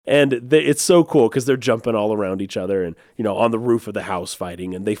And it's so cool because they're jumping all around each other and, on the roof of the house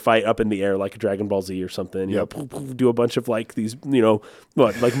fighting. And they fight up in the air like a Dragon Ball Z or something. Do a bunch of like these,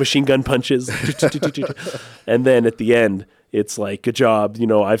 like machine gun punches. And then at the end, it's like, good job.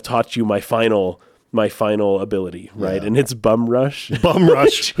 I've taught you my final ability, right? Yeah. And it's bum rush. Bum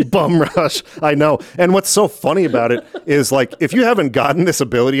rush. Bum rush. I know. And what's so funny about it is like, if you haven't gotten this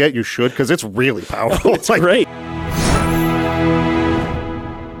ability yet, you should, because it's really powerful. It's like, great.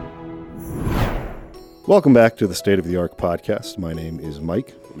 Welcome back to the State of the Arc podcast. My name is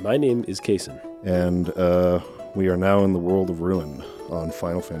Mike. My name is Kason. And we are now in the world of ruin on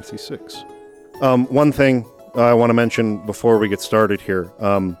Final Fantasy VI. One thing I want to mention before we get started here.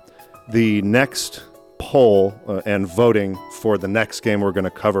 The next poll and voting for the next game we're going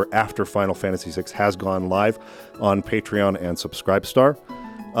to cover after Final Fantasy VI has gone live on Patreon and Subscribestar.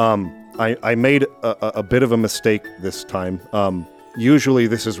 I made a bit of a mistake this time. Usually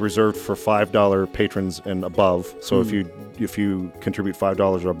this is reserved for $5 patrons and above. So if you contribute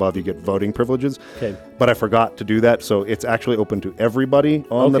 $5 or above, you get voting privileges. Okay. But I forgot to do that, so it's actually open to everybody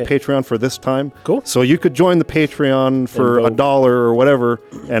on the Patreon for this time. Cool. So you could join the Patreon for $1 or whatever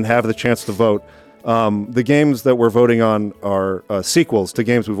and have the chance to vote. The games that we're voting on are sequels to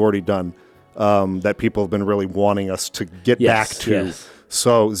games we've already done that people have been really wanting us to get back to. Yes.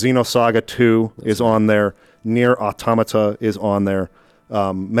 So Xenosaga 2 is on there. Nier Automata is on there.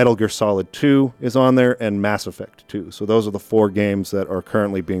 Metal Gear Solid 2 is on there, and Mass Effect 2. So those are the 4 games that are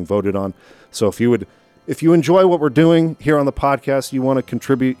currently being voted on. So if you enjoy what we're doing here on the podcast, you want to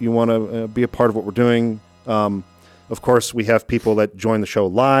contribute, you want to be a part of what we're doing. Of course, we have people that join the show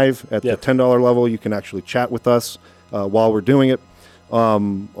live at the $10 level. You can actually chat with us while we're doing it.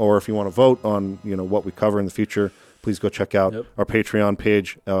 Or if you want to vote on what we cover in the future, please go check out our Patreon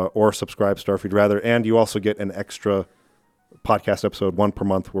page or Subscribestar if you'd rather. And you also get an extra podcast episode, one per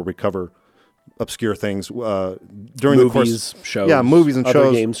month, where we cover obscure things during the course. Shows. Yeah, movies and other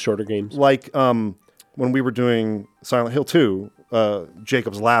shows. Games, shorter games. Like when we were doing Silent Hill 2,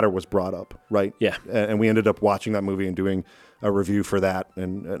 Jacob's Ladder was brought up, right? Yeah. And we ended up watching that movie and doing a review for that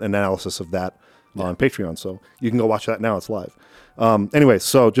and an analysis of that on Patreon. So you can go watch that now. It's live. Anyway,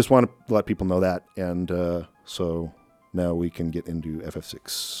 so just want to let people know that. And so now we can get into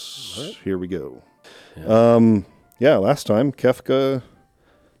FF6. Right. Here we go. Yeah. Last time Kefka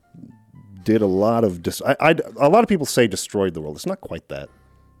did a lot of a lot of people say destroyed the world. It's not quite that.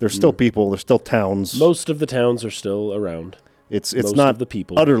 There's still people. There's still towns. Most of the towns are still around. It's Most not of the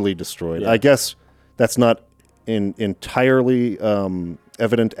people. Utterly destroyed. Yeah. I guess that's not entirely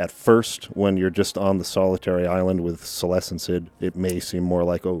evident at first when you're just on the solitary island with Celes and Cid. It may seem more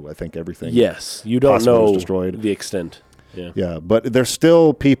like, I think everything. Yes, you don't know destroyed. The extent. Yeah, but there's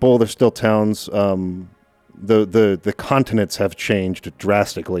still people. There's still towns. The continents have changed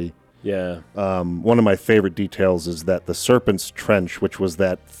drastically. Yeah. One of my favorite details is that the Serpent's Trench, which was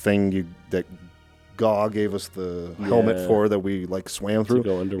that thing that Gaw gave us the helmet for that we swam through,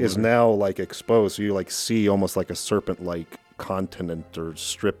 is now exposed. So you see almost like a serpent-like continent or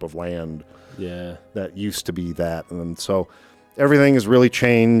strip of land. Yeah. That used to be that, and so everything has really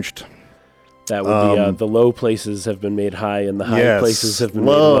changed. That would be the low places have been made high, and the high places have been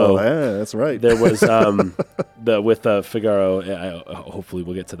made low. Yeah, that's right. There was with Figaro. Hopefully,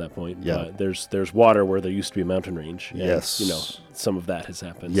 we'll get to that point. Yeah. There's water where there used to be a mountain range. And, yes. Some of that has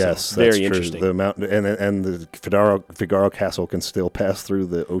happened. Yes, so that's very true. interesting. The mountain and the Figaro Castle can still pass through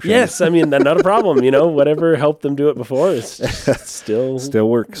the ocean. Yes, I mean not a problem. Whatever helped them do it before, it's still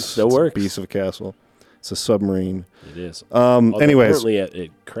works. Still works. It's a piece of a castle. It's a submarine. It is. Anyways, apparently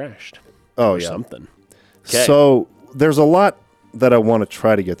it crashed. Oh, or yeah. Something. Okay. So there's a lot that I want to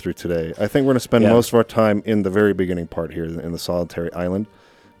try to get through today. I think we're going to spend most of our time in the very beginning part here in the solitary island.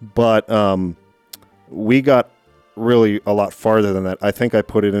 But we got really a lot farther than that. I think I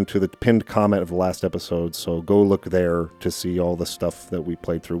put it into the pinned comment of the last episode, so go look there to see all the stuff that we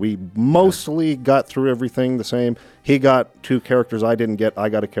played through. We mostly got through everything the same. He got 2 characters I didn't get. I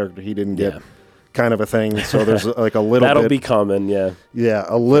got a character he didn't get. Kind of a thing. So there's a little That'll bit. be common, yeah. Yeah,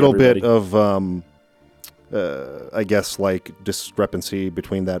 a little bit of, I guess, discrepancy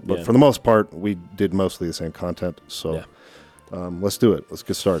between that. But for the most part, we did mostly the same content. So let's do it. Let's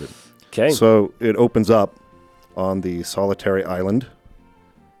get started. Okay. So it opens up on the solitary island.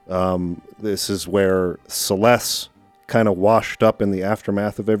 This is where Celes kind of washed up in the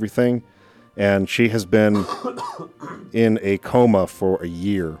aftermath of everything. And she has been in a coma for a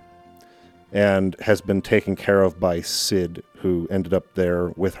year. And has been taken care of by Cid, who ended up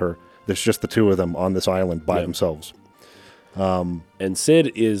there with her. There's just the 2 of them on this island by themselves. And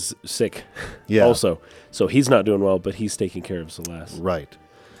Cid is sick also. So he's not doing well, but he's taking care of Celes. Right.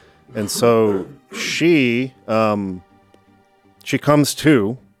 And so she comes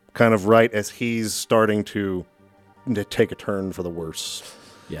to kind of right as he's starting to take a turn for the worse.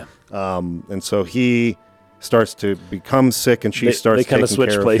 Yeah. And so he starts to become sick, and she starts. They kind of taking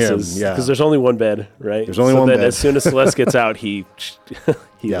switch care places, of him. Yeah, because there's only one bed, right? There's only one bed. As soon as Celes gets out, he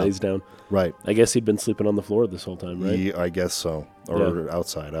lays down. Right. I guess he'd been sleeping on the floor this whole time, right? I guess so, or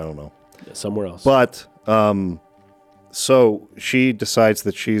outside. I don't know. Yeah, somewhere else. But so she decides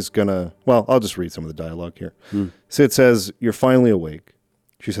that she's gonna. Well, I'll just read some of the dialogue here. Sid says, "You're finally awake."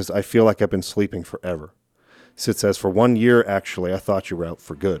 She says, "I feel like I've been sleeping forever." Sid says, "For 1 year, actually, I thought you were out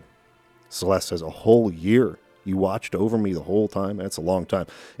for good." Celes says, "A whole year? You watched over me the whole time? That's a long time."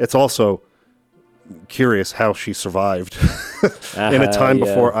 It's also curious how she survived in a time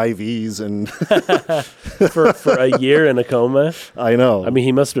before IVs and for a year in a coma. I know. I mean,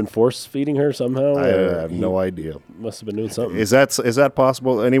 he must have been force feeding her somehow. I have no idea. Must have been doing something. Is that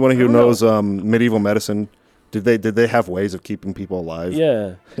possible? Anyone who knows medieval medicine, did they have ways of keeping people alive?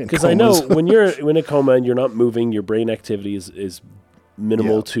 Yeah, because I know when you're in a coma and you're not moving, your brain activity is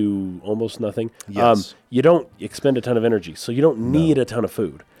minimal to almost nothing. Yes. You don't expend a ton of energy, so you don't need a ton of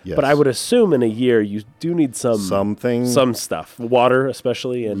food. Yes. But I would assume in a year you do need some stuff, water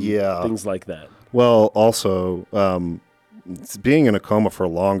especially, and things like that. Well, also, being in a coma for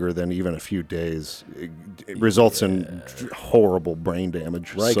longer than even a few days it results in horrible brain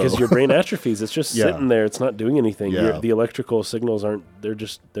damage. Right, because your brain atrophies. It's just sitting there. It's not doing anything. The electrical signals aren't. They're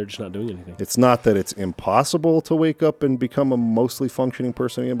just not doing anything. It's not that it's impossible to wake up and become a mostly functioning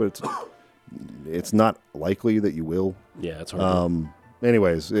person again, but it's not likely that you will. Yeah, it's hard.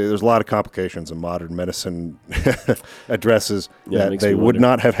 Anyways, there's a lot of complications in modern medicine addresses that they would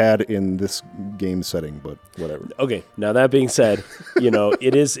not have had in this game setting, but whatever. Okay, now that being said,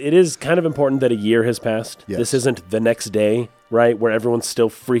 it is kind of important that a year has passed. Yes. This isn't the next day, right, where everyone's still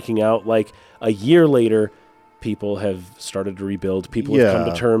freaking out. Like a year later, people have started to rebuild. People have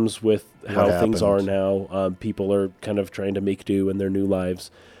come to terms with how things are now. People are kind of trying to make do in their new lives.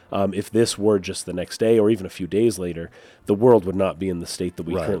 If this were just the next day or even a few days later, the world would not be in the state that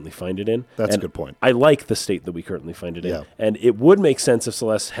we currently find it in. That's a good point. I like the state that we currently find it in. And it would make sense if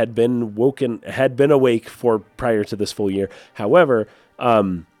Celes had been awake prior to this full year. However,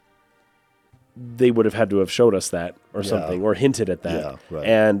 they would have had to have showed us that or something or hinted at that. Yeah, right.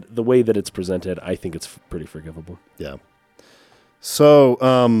 And the way that it's presented, I think it's pretty forgivable. Yeah. So,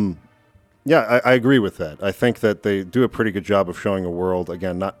 I agree with that. I think that they do a pretty good job of showing a world,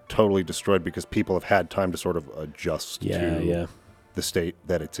 again, not totally destroyed because people have had time to sort of adjust to the state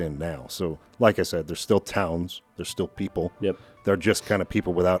that it's in now. So, like I said, there's still towns, there's still people. Yep. They're just kind of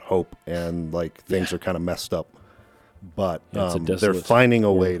people without hope, and like things are kind of messed up. But they're finding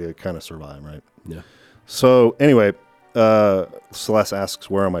a way to kind of survive, right? Yeah. So, anyway, Celes asks,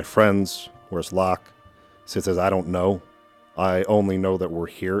 "Where are my friends? Where's Locke?" Sid says, "I don't know. I only know that we're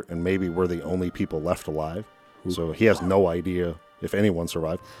here, and maybe we're the only people left alive." So he has no idea if anyone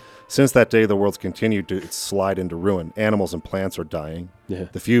survived. Since that day, the world's continued to slide into ruin. Animals and plants are dying. Yeah.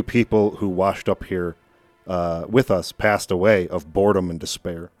 The few people who washed up here with us passed away of boredom and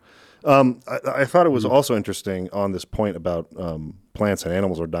despair. I thought it was also interesting on this point about plants and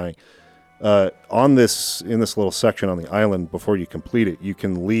animals are dying. In this little section on the island, before you complete it, you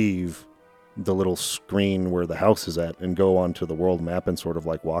can leave the little screen where the house is at and go onto the world map and sort of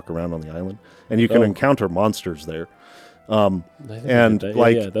like walk around on the island, and you can encounter monsters there.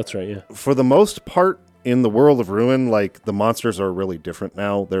 That's right. Yeah. For the most part in the world of Ruin, like the monsters are really different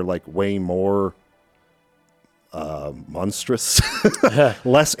now. They're like way more monstrous,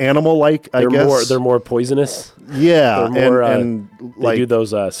 less animal-like. I guess they're more poisonous. Yeah, they're more, and they do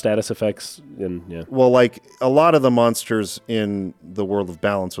those status effects. And well, like a lot of the monsters in the world of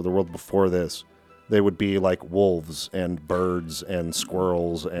Balance or the world before this, they would be like wolves and birds and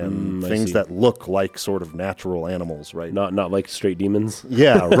squirrels and things that look like sort of natural animals, right? Not like straight demons.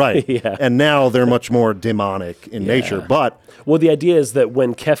 Yeah, right. And now they're much more demonic in nature. But the idea is that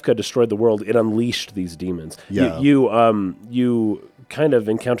when Kefka destroyed the world, it unleashed these demons. Yeah. You kind of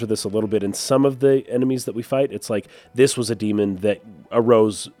encounter this a little bit in some of the enemies that we fight. It's like this was a demon that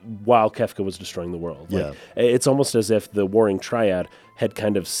arose while Kefka was destroying the world. Like, it's almost as if the warring triad had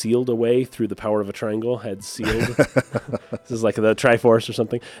kind of sealed away through the power of a triangle, had sealed. This is like the Triforce or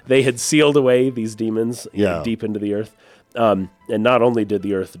something. They had sealed away these demons deep into the earth. And not only did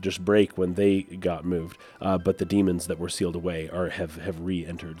the earth just break when they got moved, but the demons that were sealed away have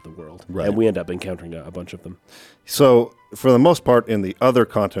re-entered the world. Right. And we end up encountering a bunch of them. So, for the most part, in the other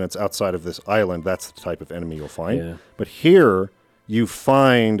continents outside of this island, that's the type of enemy you'll find. Yeah. But here, you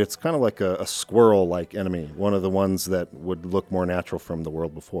find it's kind of like a squirrel-like enemy, one of the ones that would look more natural from the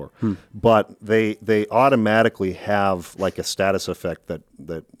world before. But they automatically have like a status effect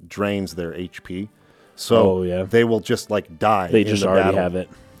that drains their HP. So they will just like die. They just already have it.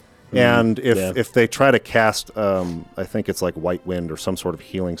 And if they try to cast, I think it's like White Wind or some sort of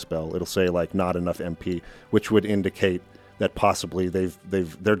healing spell, it'll say like not enough MP, which would indicate that possibly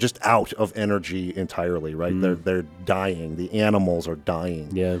they're just out of energy entirely, right? They're dying. The animals are dying.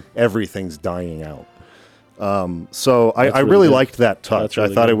 Yeah, everything's dying out. So I really liked that touch.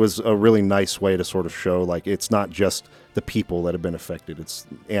 Really I thought it was a really nice way to sort of show like it's not just the people that have been affected; it's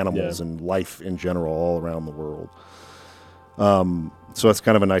animals and life in general all around the world. So it's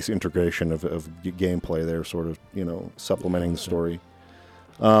kind of a nice integration of gameplay there, sort of supplementing the story.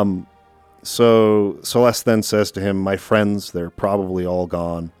 So Celes then says to him, "My friends, they're probably all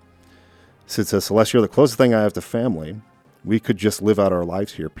gone." Sid says, "Celes, you're the closest thing I have to family. We could just live out our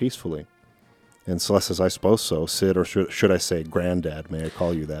lives here peacefully." And Celes says, "I suppose so. Sid, or should I say Granddad? May I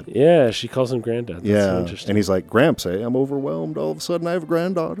call you that?" Yeah, she calls him Granddad. That's so interesting. And he's like, "Gramps, I'm overwhelmed. All of a sudden I have a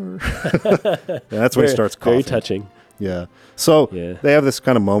granddaughter." And that's when he starts coughing. Very touching. Yeah. So they have this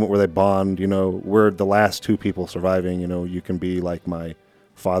kind of moment where they bond. We're the last two people surviving. You can be like my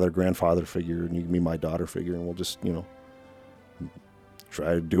grandfather figure, and you can be my daughter figure, and we'll just,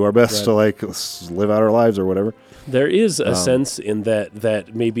 try to do our best to let's live out our lives or whatever. There is a sense in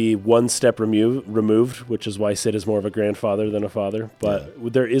that maybe one step removed, which is why Sid is more of a grandfather than a father.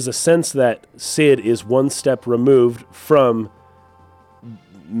 But there is a sense that Sid is one step removed from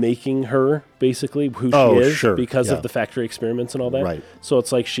making her basically who she is because of the factory experiments and all that. Right. So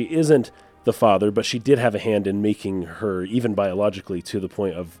it's like she isn't the father, but she did have a hand in making her, even biologically, to the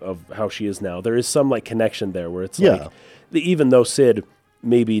point of how she is now. There is some like connection there where it's like, even though Sid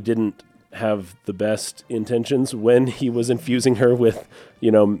maybe didn't have the best intentions when he was infusing her with,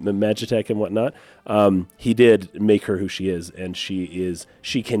 Magitech and whatnot, he did make her who she is, and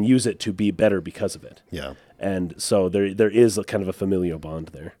she can use it to be better because of it. Yeah. And so there is a kind of a familial bond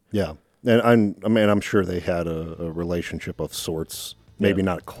there. Yeah. And I'm sure they had a relationship of sorts. Maybe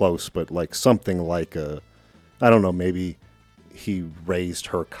not close, but like something like I don't know, maybe he raised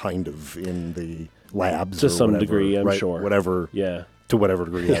her kind of in the labs to some degree, I'm sure. Whatever. Yeah. To whatever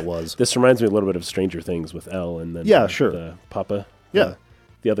degree that was. This reminds me a little bit of Stranger Things with Elle and then the Papa. Yeah.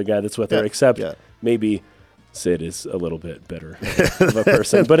 The other guy that's with her, except maybe Sid is a little bit better of a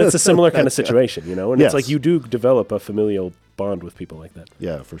person. But it's a similar kind of situation, And it's like you do develop a familial bond with people like that.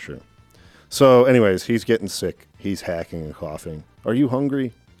 Yeah, for sure. So anyways, he's getting sick. He's hacking and coughing. "Are you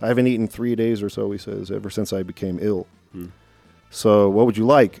hungry? I haven't eaten 3 days or so," he says, "ever since I became ill. So what would you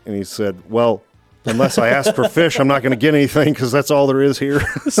like?" And he said, "Well, unless I ask for fish, I'm not going to get anything because that's all there is here."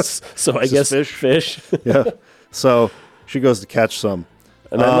 So I guess fish. Yeah. So she goes to catch some.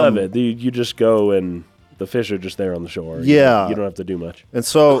 And I love it. You just go and the fish are just there on the shore. Yeah. You don't have to do much. And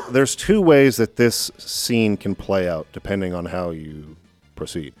so there's two ways that this scene can play out depending on how you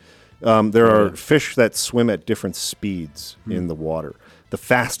proceed. There are fish that swim at different speeds in the water. The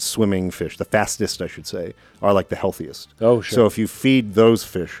fast swimming fish, the fastest I should say, are like the healthiest. Oh, sure. So if you feed those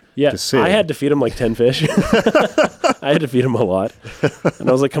fish to Sid. I had to feed him like 10 fish. I had to feed him a lot. And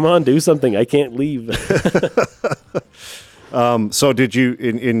I was like, come on, do something. I can't leave. So did you,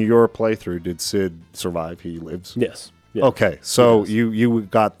 in your playthrough, did Sid survive? He lives? Yes. Yeah. Okay, so you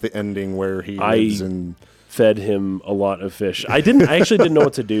got the ending where he lives and fed him a lot of fish. I actually didn't know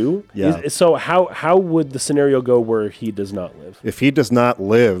what to do. Yeah. So how would the scenario go where he does not live? If he does not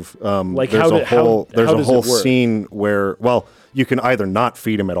live, there's a whole scene where you can either not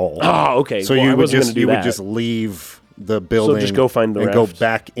feed him at all. Oh, okay. So you would just leave the building, so just go find the and raft. go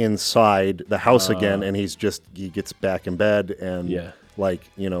back inside the house again, and he gets back in bed, and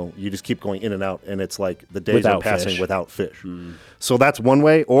you just keep going in and out, and it's like the days are passing without fish. So that's one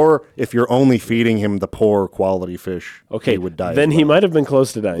way. Or if you're only feeding him the poor quality fish, he would die. Then he might have been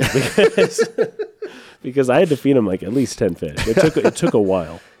close to dying because I had to feed him like at least 10 fish. It took a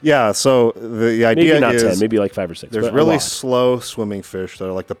while. Yeah. So the idea maybe not is 10, maybe like 5 or 6. There's really slow swimming fish that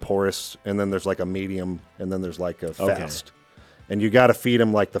are like the poorest, and then there's like a medium, and then there's like a fast. And you got to feed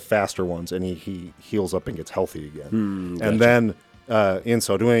him like the faster ones, and he heals up and gets healthy again. Gotcha. And then in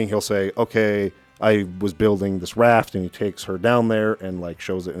so doing, he'll say, "Okay, I was building this raft," and he takes her down there and like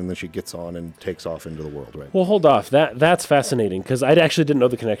shows it, and then she gets on and takes off into the world. Right. Well, hold off. That's fascinating because I actually didn't know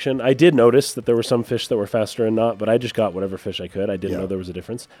the connection. I did notice that there were some fish that were faster and not, but I just got whatever fish I could. I didn't know there was a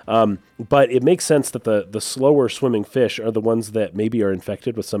difference. But it makes sense that the slower swimming fish are the ones that maybe are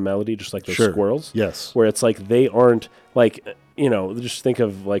infected with some malady, just like those squirrels. Yes. Where it's like they aren't like, just think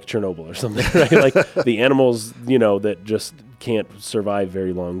of like Chernobyl or something, right? Like the animals, that just can't survive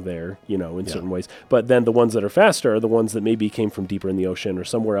very long there, in certain ways. But then the ones that are faster are the ones that maybe came from deeper in the ocean or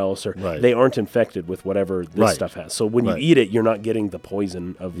somewhere else, or they aren't infected with whatever this stuff has. So when you eat it, you're not getting the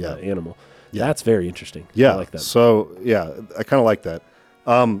poison of the animal. Yeah. That's very interesting. Yeah. I like that. So, I kind of like that.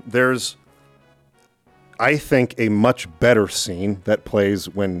 There's, I think, a much better scene that plays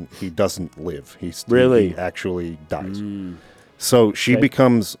when he doesn't live. He actually dies. So she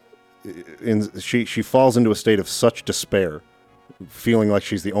becomes, she falls into a state of such despair, feeling like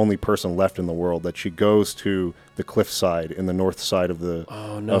she's the only person left in the world, that she goes to the cliffside in the north side of the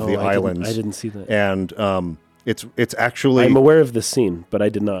islands. I didn't see that. And it's actually, I'm aware of this scene, but I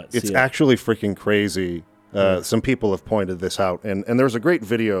did not see it. It's actually freaking crazy. Some people have pointed this out, and there's a great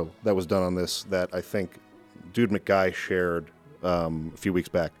video that was done on this that I think Dude McGuy shared a few weeks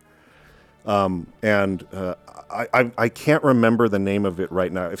back. And I can't remember the name of it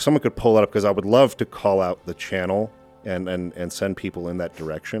right now. If someone could pull it up, because I would love to call out the channel and send people in that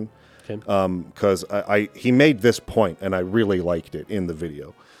direction. Because he made this point, and I really liked it in the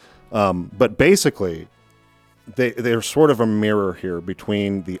video. But basically, they're sort of a mirror here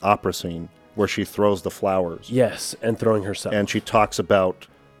between the opera scene where she throws the flowers. Yes, and throwing herself. And she talks about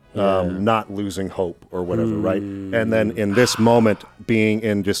not losing hope or whatever, right? And then in this moment, being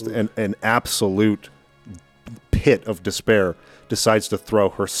in just an absolute pit of despair, decides to throw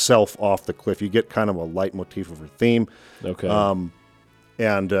herself off the cliff. You get kind of a leitmotif of her theme. Okay.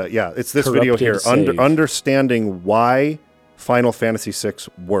 It's this video here, understanding why Final Fantasy VI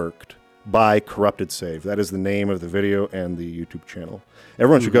worked by Corrupted Save. That is the name of the video and the YouTube channel.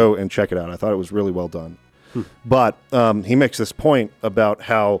 Everyone should go and check it out. I thought it was really well done. But he makes this point about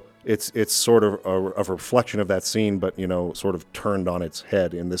how it's sort of a reflection of that scene, but sort of turned on its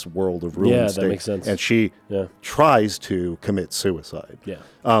head in this world of ruin state. That makes sense. And she tries to commit suicide.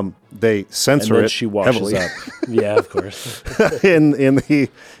 Yeah. They censor and then it she washes heavily. up. Yeah, of course. in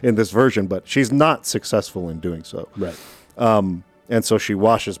this version, but she's not successful in doing so. Right. And so she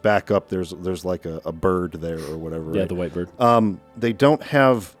washes back up. There's like a bird there or whatever. Yeah, right? the white bird. They don't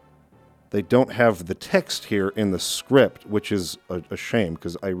have the text here in the script, which is a shame,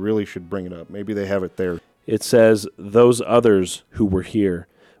 because I really should bring it up. Maybe they have it there. It says, those others who were here,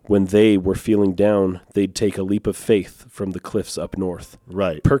 when they were feeling down, they'd take a leap of faith from the cliffs up north.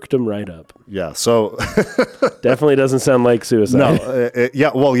 Right. Perked them right up. Yeah, so... Definitely doesn't sound like suicide.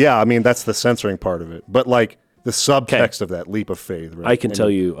 No, I mean, that's the censoring part of it. But, like, the subtext of that leap of faith, right? I can tell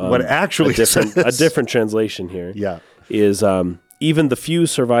you... what actually a different translation here is... even the few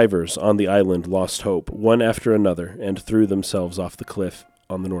survivors on the island lost hope, one after another, and threw themselves off the cliff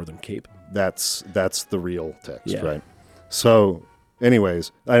on the northern cape. That's the real text, right? So,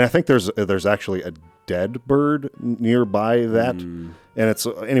 anyways, and I think there's actually a dead bird nearby that, and it's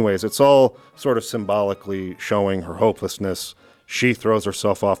all sort of symbolically showing her hopelessness. She throws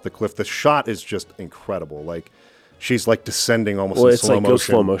herself off the cliff. The shot is just incredible. Like, she's like descending almost in slow motion.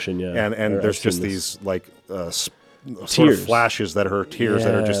 Slow motion, yeah. And there's just these like sort of flashes that are her tears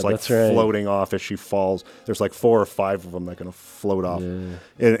that are just like floating off as she falls. There's like 4 or 5 of them that are going to float off.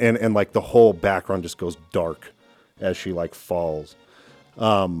 And like the whole background just goes dark as she like falls.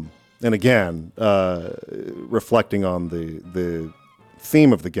 And again, reflecting on the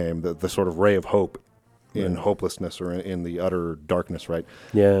theme of the game, the sort of ray of hope in hopelessness or in the utter darkness, right?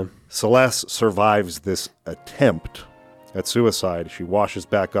 Yeah. Celes survives this attempt at suicide. She washes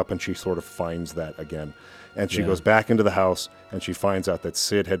back up and she sort of finds that again. And she goes back into the house, and she finds out that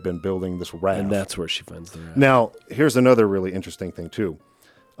Sid had been building this raft. And that's where she finds the raft. Now, here's another really interesting thing, too.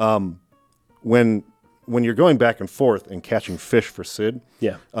 When you're going back and forth and catching fish for Sid,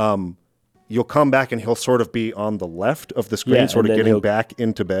 you'll come back and he'll sort of be on the left of the screen, sort of getting back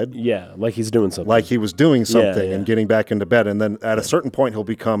into bed. Yeah, like he's doing something. Like he was doing something and getting back into bed. And then at a certain point, he'll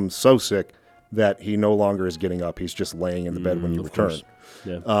become so sick that he no longer is getting up. He's just laying in the bed when you return.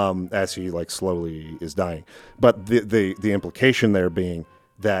 As he like slowly is dying. But the implication there being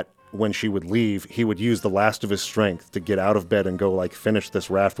that when she would leave, he would use the last of his strength to get out of bed and go like finish this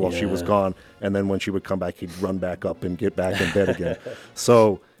raft while she was gone. And then when she would come back, he'd run back up and get back in bed again.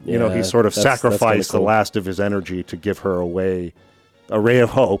 So, he sort of sacrificed the last of his energy to give her a ray of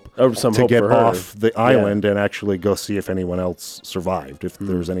hope to get off the island and actually go see if anyone else survived, if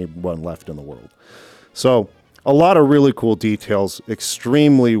there's anyone left in the world. So a lot of really cool details,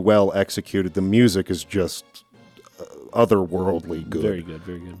 extremely well executed. The music is just otherworldly good. Very good,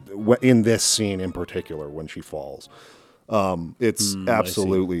 very good. In this scene in particular, when she falls. It's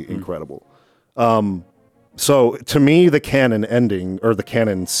absolutely incredible. So to me, the canon ending, or the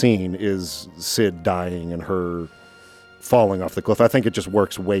canon scene, is Sid dying and her falling off the cliff. I think it just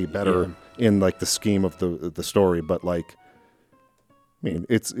works way better in like the scheme of the story, but like mean,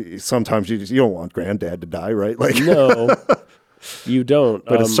 it's sometimes you don't want granddad to die, right? Like, No, you don't.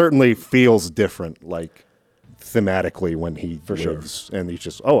 but it certainly feels different, like thematically when he For lives, and he's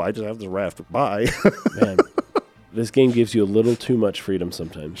just, I just have the raft. Bye. Man, this game gives you a little too much freedom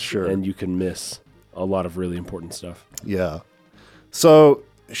sometimes. Sure. And you can miss a lot of really important stuff. Yeah. So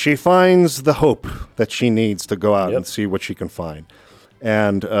she finds the hope that she needs to go out and see what she can find.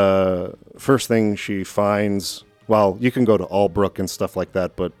 And first thing she finds, well, you can go to Albrook and stuff like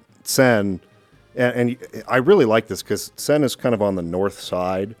that, but Sen, and I really like this because Sen is kind of on the north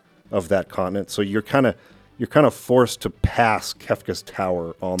side of that continent, so you're kind of forced to pass Kefka's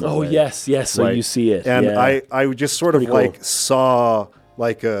tower on the way. Oh, yes. So right? you see it. And yeah. I just sort of Pretty like cool. saw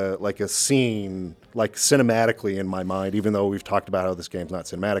like a scene, like cinematically in my mind, even though we've talked about how this game's not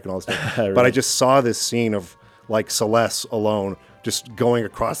cinematic and all this stuff. Right. But I just saw this scene of like Celes alone just going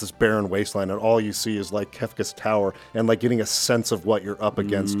across this barren wasteland, and all you see is like Kefka's tower, and like getting a sense of what you're up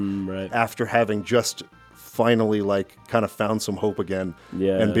against right. after having just finally like kind of found some hope again,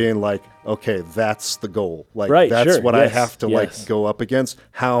 and being like, okay, that's the goal. Like that's what I have to like go up against.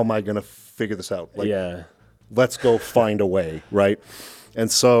 How am I going to figure this out? Like, let's go find a way, right? And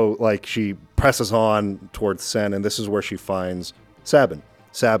so like she presses on towards Sen, and this is where she finds Sabin.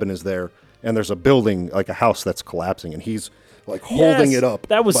 Sabin is there, and there's a building, like a house that's collapsing, and he's like holding it up.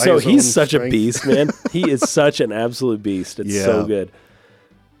 That was he's such a beast, man. He is such an absolute beast. It's so good.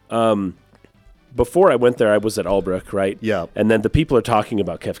 Before I went there, I was at Albrook, right? Yeah. And then the people are talking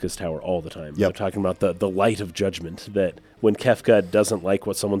about Kefka's tower all the time. Yep. They're talking about the light of judgment, that when Kefka doesn't like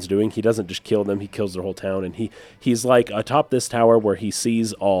what someone's doing, he doesn't just kill them, he kills their whole town. And he's like atop this tower where he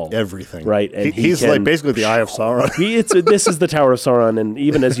sees everything. Right? And he's like basically the Eye of Sauron. This is the Tower of Sauron. And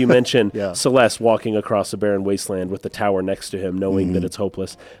even as you mentioned, Celes walking across a barren wasteland with the tower next to him, knowing that it's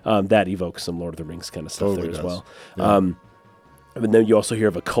hopeless, that evokes some Lord of the Rings kind of stuff as well. Yeah. And then you also hear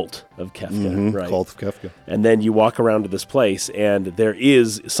of a cult of Kefka, right? Cult of Kefka. And then you walk around to this place, and there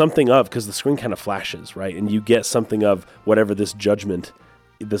is something of, because the screen kind of flashes, right? And you get something of whatever this judgment,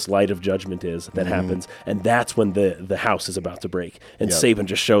 this light of judgment is that happens. And that's when the house is about to break. And Sabin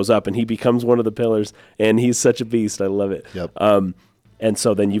just shows up, and he becomes one of the pillars, and he's such a beast. I love it. Yep. And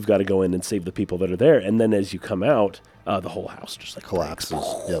so then you've got to go in and save the people that are there. And then as you come out, the whole house just like collapses.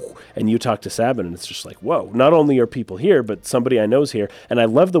 Yep. And you talk to Sabin, and it's just like, whoa, not only are people here, but somebody I know is here. And I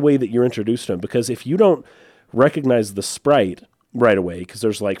love the way that you're introduced to him, because if you don't recognize the sprite right away, because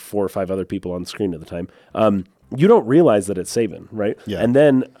there's like 4 or 5 other people on the screen at the time, you don't realize that it's Sabin, right? Yeah. And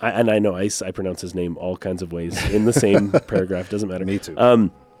then, I know I pronounce his name all kinds of ways in the same paragraph, doesn't matter. Me too.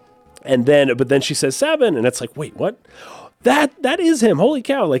 But then she says Sabin, and it's like, wait, what? That is him. Holy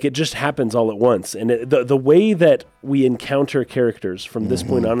cow. Like, it just happens all at once. And the way that we encounter characters from this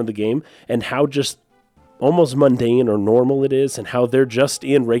point on in the game, and how just almost mundane or normal it is, and how they're just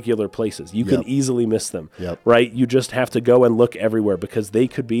in regular places. You can easily miss them, right? You just have to go and look everywhere, because they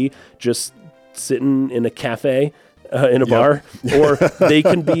could be just sitting in a cafe, in a bar, or they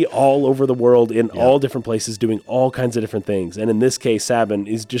can be all over the world in all different places doing all kinds of different things. And in this case, Sabin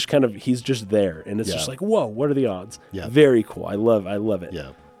is just he's just there. And it's just like, whoa, what are the odds? Yeah. Very cool. I love it.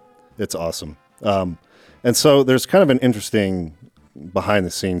 Yeah. It's awesome. And so there's kind of an interesting behind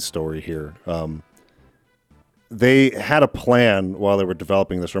the scenes story here. They had a plan while they were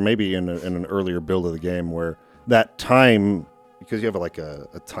developing this, or maybe in an earlier build of the game, where that time, because you have like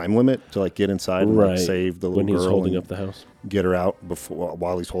a time limit to like get inside and like save the little girl when he's holding up the house, get her out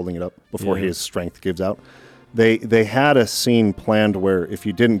while he's holding it up before his strength gives out. They had a scene planned where if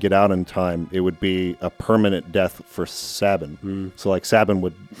you didn't get out in time, it would be a permanent death for Sabin. So like Sabin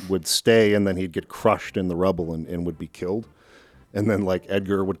would stay, and then he'd get crushed in the rubble and would be killed. And then like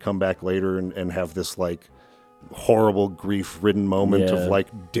Edgar would come back later and have this like horrible grief-ridden moment of like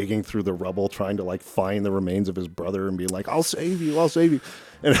digging through the rubble, trying to like find the remains of his brother and be like, I'll save you.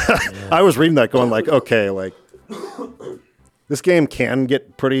 And I was reading that going like, okay, like this game can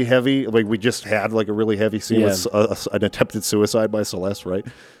get pretty heavy. Like we just had like a really heavy scene with an attempted suicide by Celes, right?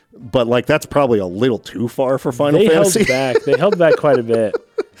 But like that's probably a little too far for Final Fantasy. They held back quite a bit.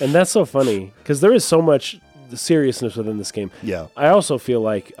 And that's so funny, because there is so much seriousness within this game. Yeah. I also feel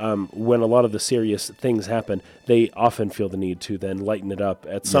like when a lot of the serious things happen, they often feel the need to then lighten it up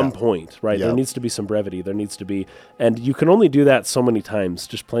at some point, right? There needs to be some brevity. There needs to be, and you can only do that so many times,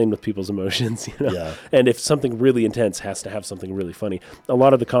 just playing with people's emotions, you know? Yeah. And if something really intense has to have something really funny. A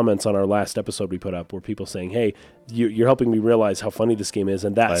lot of the comments on our last episode we put up were people saying, hey, you're helping me realize how funny this game is,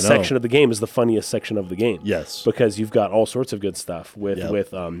 and that section of the game is the funniest section of the game. Yes. Because you've got all sorts of good stuff with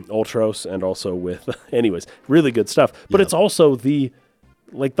Ultros, and also with, anyways, really good stuff. But it's also the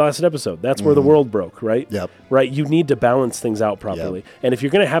like the last episode, that's where the world broke, right? Yep. Right? You need to balance things out properly. Yep. And if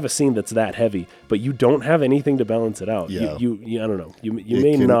you're going to have a scene that's that heavy, but you don't have anything to balance it out, Yeah. you I don't know. You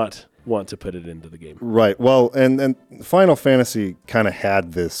may not want to put it into the game. Right. Well, and Final Fantasy kind of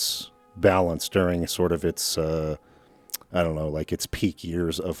had this balance during sort of its, I don't know, like its peak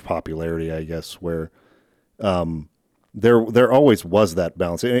years of popularity, I guess, where there always was that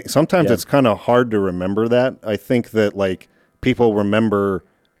balance. And sometimes it's kind of hard to remember that. I think that like people remember,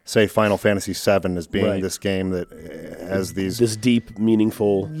 say, Final Fantasy VII as being this game that has this deep,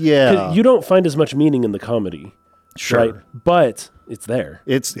 meaningful. Yeah. 'Cause you don't find as much meaning in the comedy. Sure. Right? But it's there.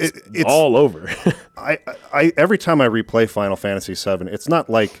 It's all over. I every time I replay Final Fantasy VII, it's not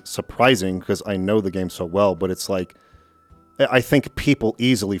like surprising because I know the game so well, but it's like I think people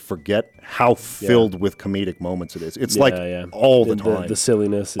easily forget how filled with comedic moments it is. It's all the time. The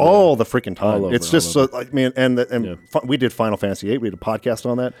silliness. All the freaking time. Over, it's just so, I mean, and we did Final Fantasy VIII. We did a podcast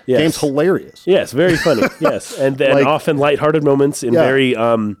on that. Yes. Game's hilarious. Yes, very funny. Yes. And then Like, often lighthearted moments in very,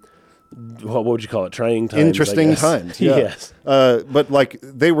 what would you call it? Trying times. Interesting times. Yeah. Yes. But like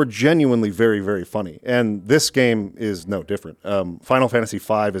they were genuinely very, very funny. And this game is no different. Final Fantasy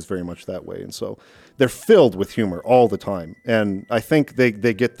V is very much that way. And so they're filled with humor all the time. And I think they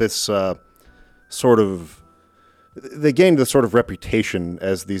get this they gained this sort of reputation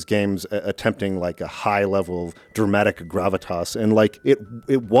as these games attempting like a high level of dramatic gravitas. And like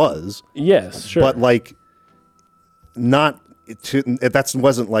it was. Yes, sure. But like that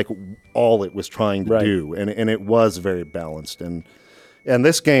wasn't like all it was trying to do. And it was very balanced. And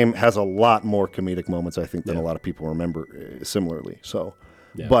this game has a lot more comedic moments, I think, than a lot of people remember similarly. So,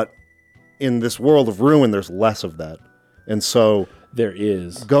 but in this world of Ruin, there's less of that. And so there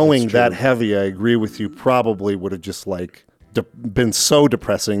is going that heavy, I agree with you, probably would have just like been so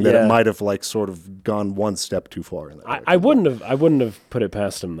depressing that it might have like sort of gone one step too far in that I wouldn't have put it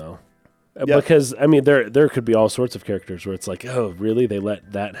past him though. Because I mean there could be all sorts of characters where it's like, oh really, they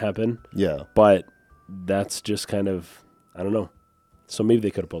let that happen? Yeah. But that's just kind of, I don't know. So maybe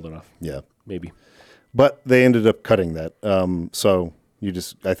they could have pulled it off. Yeah. Maybe. But they ended up cutting that. So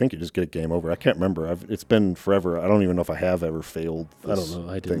I think you just get a game over. I can't remember. It's been forever. I don't even know if I have ever failed this I don't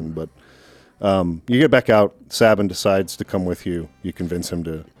know. I didn't. But you get back out. Sabin decides to come with you. You convince him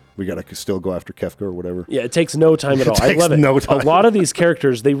to, we got to still go after Kefka or whatever. Yeah, it takes no time at all. I love it. No time. A lot of these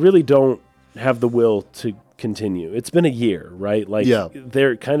characters, they really don't have the will to continue. It's been a year, right? Like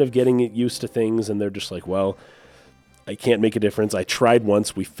they're kind of getting used to things and they're just like, well, I can't make a difference. I tried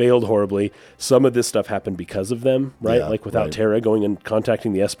once. We failed horribly. Some of this stuff happened because of them, right? Yeah, like without Terra going and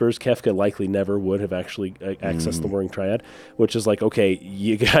contacting the Espers, Kefka likely never would have actually accessed the Warring Triad, which is like, okay,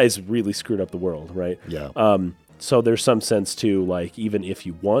 you guys really screwed up the world, right? Yeah. So there's some sense to like, even if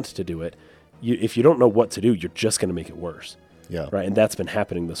you want to do it, if you don't know what to do, you're just going to make it worse. Yeah. Right. And that's been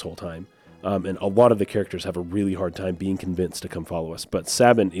happening this whole time. And a lot of the characters have a really hard time being convinced to come follow us. But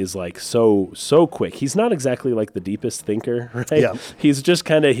Sabin is like so quick. He's not exactly like the deepest thinker, right? Yeah. He's just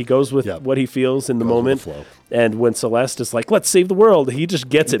kind of, he goes with what he feels in the moment. And when Celeste is like, let's save the world, he just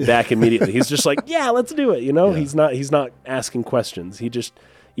gets it back immediately. He's just like, yeah, let's do it. You know, he's not asking questions. He just,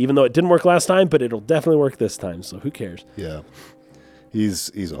 even though it didn't work last time, but it'll definitely work this time. So who cares? Yeah.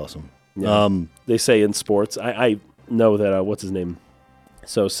 He's awesome. Yeah. They say in sports, I know that, what's his name?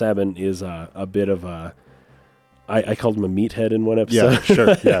 So Sabin is a bit of a, I called him a meathead in one episode. Yeah,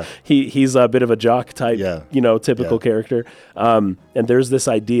 sure, yeah. He's a bit of a jock type, typical character. And there's this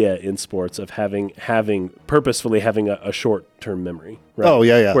idea in sports of purposefully having a short-term memory. Right? Oh,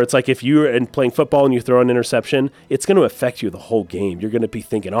 yeah. Where it's like if you're playing football and you throw an interception, it's going to affect you the whole game. You're going to be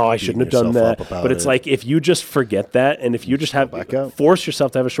thinking, I shouldn't have done that. But it's like if you just forget that and if you just force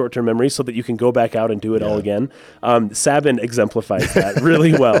yourself to have a short-term memory so that you can go back out and do it all again. Sabin exemplifies that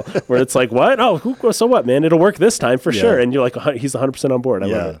really well, where it's like, what? Oh, so what, man? It'll work this time for sure. And you're like, he's 100% on board. I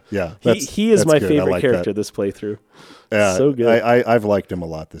love it. Yeah. He is my favorite character this playthrough. Yeah, so good. I've liked him a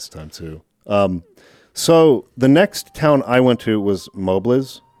lot this time too. So the next town I went to was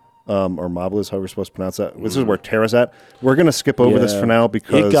Mobliz, or Mobliz, however you're supposed to pronounce that. This is where Terra's at. We're going to skip over this for now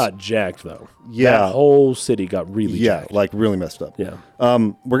because it got jacked though. Yeah. That whole city got really jacked. Like really messed up. Yeah.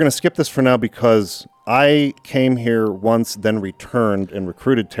 We're going to skip this for now because I came here once, then returned and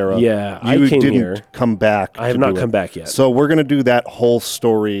recruited Terra. Yeah, you I came didn't here. come back. I have not come back yet. So we're going to do that whole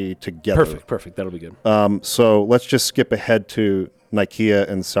story together. Perfect. That'll be good. So let's just skip ahead to Nicaea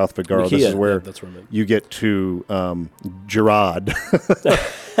and South Vigaro. This is where that's where you get to Gerad.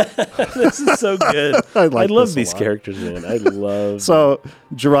 This is so good. I love these characters, man. I love. So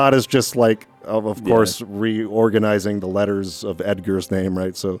Gerad is just like of course, reorganizing the letters of Edgar's name,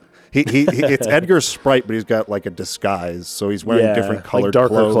 right? So it's Edgar's sprite, but he's got like a disguise. So he's wearing different colored like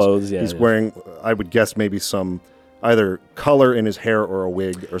darker clothes. Yeah, he's wearing, I would guess, maybe some either color in his hair or a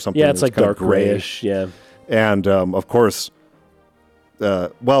wig or something. Yeah, it's like dark grayish. Yeah, and of course,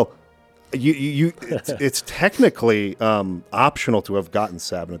 it's technically optional to have gotten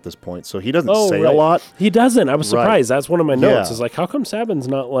Sabin at this point, so he doesn't say a lot. He doesn't. I was surprised. That's one of my notes. Is like, how come Sabin's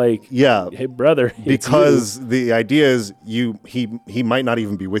not like, hey brother? Because the idea is he might not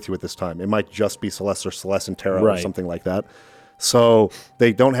even be with you at this time. It might just be Celes or Celes and Terra or something like that. So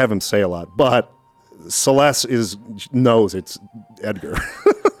they don't have him say a lot, but Celes knows it's Edgar.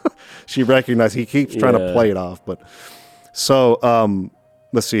 She recognizes. He keeps trying to play it off, but so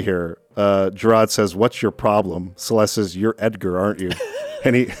let's see here. Gerad says, "What's your problem?" Celes says, "You're Edgar, aren't you?"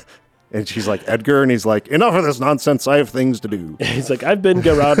 and she's like, "Edgar," and he's like, "Enough of this nonsense. I have things to do." He's like, "I've been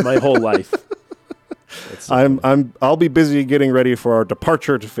Gerad my whole life." I'll be busy getting ready for our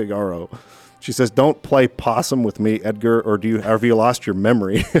departure to Figaro. She says, "Don't play possum with me, Edgar, or have you lost your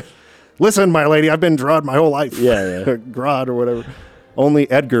memory?" Listen, my lady, I've been Gerad my whole life. Yeah. Gerad or whatever. Only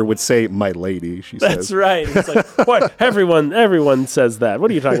Edgar would say, "My lady," she says. That's right. It's like, what? Everyone says that.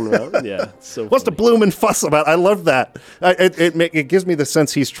 What are you talking about? Yeah. So what's the bloom and fuss about? I love that. It gives me the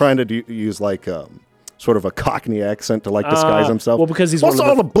sense he's trying to use like sort of a Cockney accent to like disguise himself. Well, because he's what's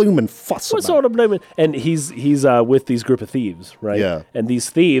all the bloom and fuss what's about? all the bloom and he's with these group of thieves, right? Yeah. And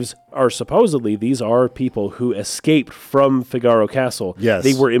these thieves are supposedly these are people who escaped from Figaro Castle. Yes.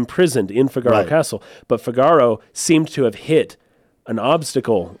 They were imprisoned in Figaro Castle, but Figaro seemed to have hit an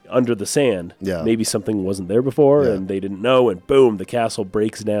obstacle under the sand. Yeah. Maybe something wasn't there before and they didn't know, and boom, the castle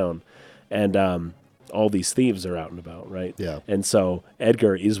breaks down. And all these thieves are out and about, right? Yeah. And so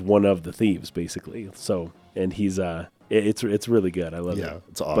Edgar is one of the thieves, basically. So, and he's it's really good. I love it. Yeah,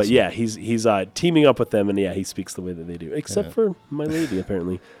 it's awesome. But yeah, he's teaming up with them, and he speaks the way that they do, except for my lady,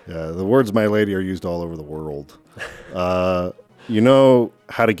 apparently. Yeah, the words "my lady" are used all over the world. You know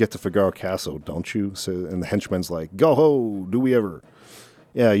how to get to Figaro Castle, don't you? So, and the henchman's like, "Go ho, do we ever?"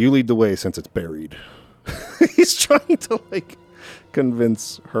 Yeah, you lead the way since it's buried. He's trying to like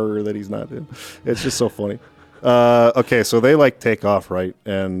convince her that he's not in. It's just so funny. Okay, so they like take off, right?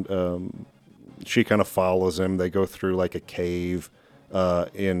 And she kind of follows him. They go through like a cave.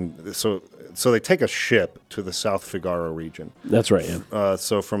 So they take a ship to the South Figaro region. That's right. Yeah.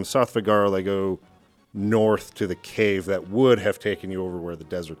 So from South Figaro, they go north to the cave that would have taken you over where the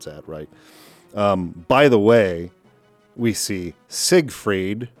desert's at, right? By the way, we see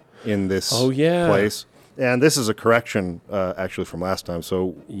Siegfried in this place. And this is a correction, actually, from last time.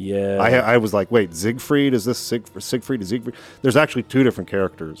 So I was like, wait, Siegfried? Is this Siegfried? Is Siegfried? There's actually two different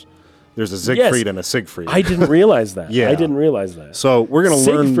characters. There's a Siegfried and a Siegfried. I didn't realize that. I didn't realize that. So we're going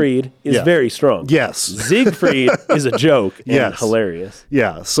to learn. Siegfried is very strong. Yes. Siegfried is a joke and hilarious.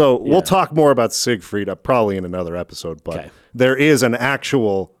 Yeah. So we'll talk more about Siegfried probably in another episode. But there is an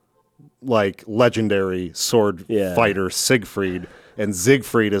actual like legendary sword fighter, Siegfried. And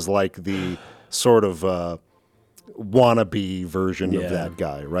Siegfried is like the sort of wannabe version of that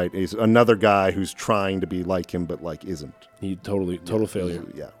guy, right? He's another guy who's trying to be like him, but like isn't. He total failure.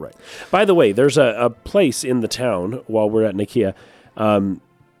 Yeah, right. By the way, there's a place in the town while we're at Nicaea. I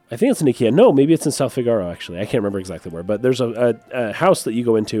think it's in Nicaea. No, maybe it's in South Figaro, actually. I can't remember exactly where. But there's a house that you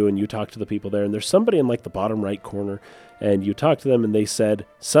go into and you talk to the people there. And there's somebody in like the bottom right corner. And you talk to them and they said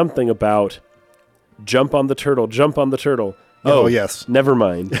something about jump on the turtle, jump on the turtle. Oh, yes. Never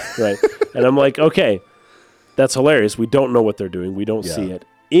mind. Right. And I'm like, okay, that's hilarious. We don't know what they're doing. We don't see it.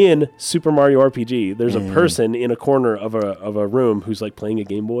 In Super Mario RPG, there's a person in a corner of a room who's like playing a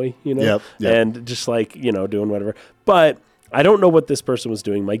Game Boy, you know, and just like, you know, doing whatever. But I don't know what this person was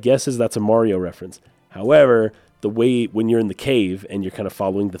doing. My guess is that's a Mario reference. However, the way when you're in the cave and you're kind of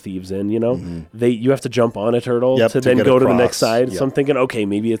following the thieves in, you know, you have to jump on a turtle to then go to the next side. Yep. So I'm thinking, okay,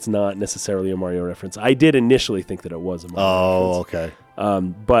 maybe it's not necessarily a Mario reference. I did initially think that it was a Mario reference. Okay.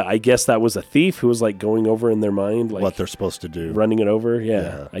 But I guess that was a thief who was like going over in their mind, like what they're supposed to do, running it over.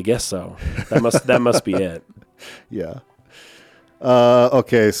 Yeah. I guess so. That must be it. Yeah.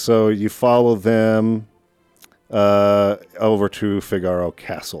 Okay, so you follow them over to Figaro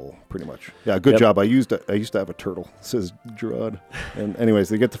Castle, pretty much. Yeah, good job. I used to have a turtle, says Gerad. And anyways,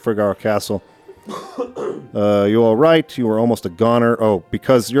 they get to Figaro Castle. You all right? You were almost a goner. Oh,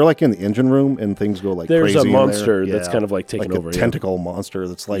 because you're like in the engine room and things go like there's crazy. There's a monster that's kind of like taking over. A tentacle monster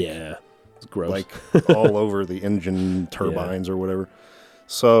that's like it's gross, like all over the engine turbines or whatever.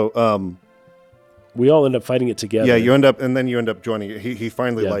 So we all end up fighting it together. Yeah, you end up joining it. He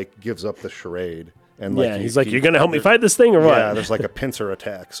finally like gives up the charade. And he's like, you're going to help me fight this thing or what? Yeah, there's like a pincer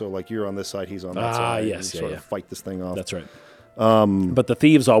attack. So like you're on this side, he's on that side. Yes, and you sort of fight this thing off. That's right. But the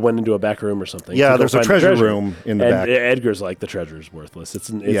thieves all went into a back room or something. Yeah, there's a treasure room in the back. And Edgar's like, the treasure's worthless.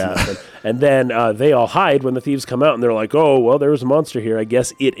 It's nothing. And then they all hide when the thieves come out, and they're like, oh, well, there was a monster here. I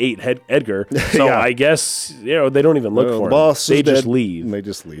guess it ate Edgar. So I guess, they don't even look for him. They just leave. And they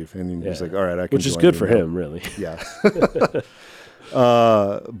just leave. And he's like, all right, I can Which is good for him, really. Yeah.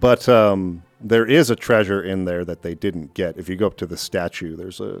 But there is a treasure in there that they didn't get. If you go up to the statue,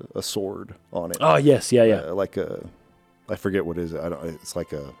 there's a sword on it. Oh, yes. Yeah. I forget what it is. It's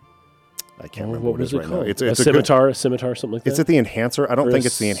like a. I can't remember what it is right called? now. It's a scimitar, something like that. It's at the enhancer. I don't think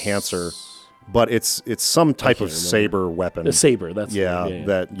it's the enhancer, but it's some type of saber weapon. A saber. That's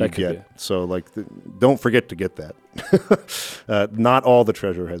that you get. So don't forget to get that. Not all the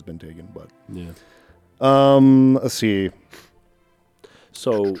treasure has been taken, but let's see.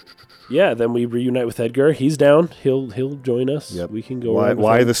 So. Yeah, then we reunite with Edgar. He's down. He'll join us. Yep. We can go.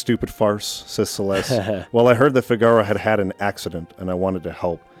 Why the stupid farce, says Celes. Well, I heard that Figaro had an accident, and I wanted to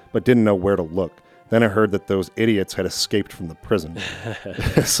help, but didn't know where to look. Then I heard that those idiots had escaped from the prison.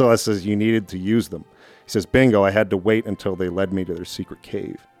 Celes says, you needed to use them. He says, bingo, I had to wait until they led me to their secret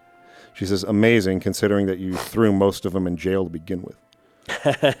cave. She says, amazing, considering that you threw most of them in jail to begin with.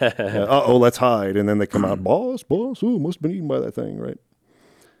 Let's hide. And then they come out, boss, must have been eaten by that thing, right?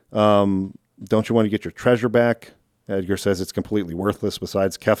 Don't you want to get your treasure back? Edgar says it's completely worthless.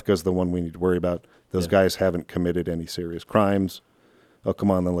 Besides, Kefka's the one we need to worry about. Those guys haven't committed any serious crimes. Oh,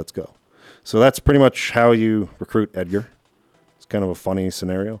 come on, then let's go. So that's pretty much how you recruit Edgar. It's kind of a funny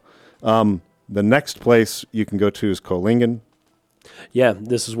scenario. The next place you can go to is Kolingen. Yeah,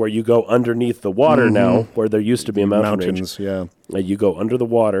 this is where you go underneath the water now, where there used to be a mountain range. Yeah. You go under the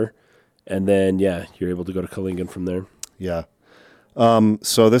water, and then, you're able to go to Kolingen from there. Yeah.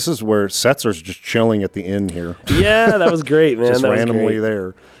 So this is where Setzer's just chilling at the inn here. Yeah, that was great, man. Just that randomly was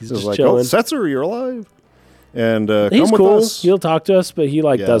there. He's just just like, chilling. oh, Setzer, you're alive. And he's come cool. with us. He'll talk to us, but he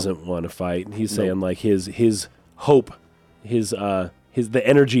doesn't want to fight. He's saying his hope, the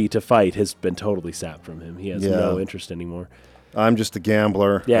energy to fight has been totally sapped from him. He has no interest anymore. I'm just a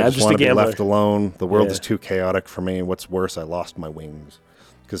gambler. Yeah, I I'm just want a to be gambler. left alone. The world is too chaotic for me. What's worse, I lost my wings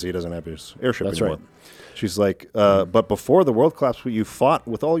because he doesn't have his airship anymore. Right. She's like, but before the world collapsed, you fought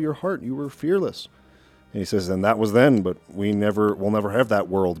with all your heart. You were fearless. And he says, and that was then, but we'll never have that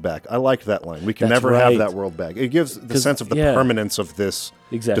world back. I liked that line. We can never have that world back. It gives the sense of the permanence of this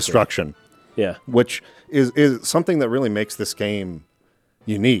destruction. Yeah. Which is something that really makes this game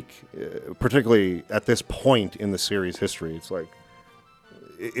unique, particularly at this point in the series history. It's like,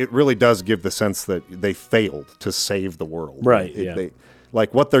 it really does give the sense that they failed to save the world. Right, They,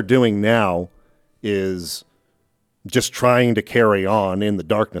 like what they're doing now is just trying to carry on in the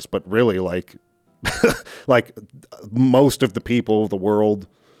darkness, but really like most of the people of the world,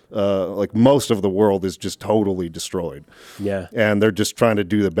 most of the world is just totally destroyed. Yeah. And they're just trying to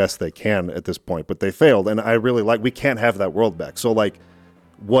do the best they can at this point, but they failed. And I really we can't have that world back. So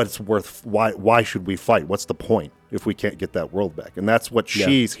what's worth, why should we fight? What's the point if we can't get that world back? And that's what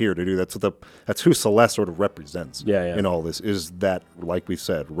she's here to do. That's who Celes sort of represents in all this, is that, like we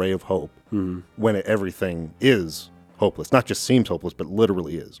said, ray of hope when everything is hopeless. Not just seems hopeless, but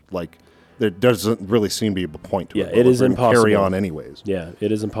literally is. Like, there doesn't really seem to be a point to it. It is impossible. Carry on anyways. Yeah,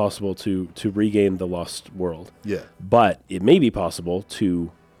 it is impossible to regain the lost world. Yeah. But it may be possible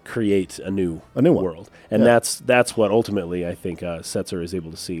to create a new world. And that's what ultimately I think Setzer is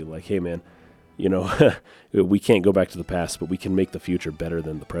able to see. Like, hey, man, we can't go back to the past, but we can make the future better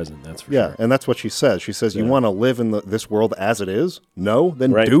than the present. That's for sure. Yeah, and that's what she says. She says, you want to live in this world as it is? No?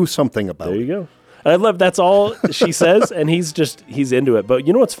 Then do something about it. There you go. I love that's all she says, and he's into it. But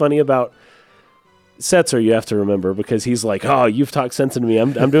you know what's funny about Setzer, you have to remember, because he's like, oh, you've talked sense into me.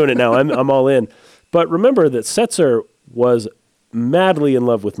 I'm doing it now. I'm all in. But remember that Setzer was madly in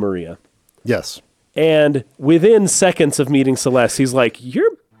love with Maria. Yes. And within seconds of meeting Celes, he's like,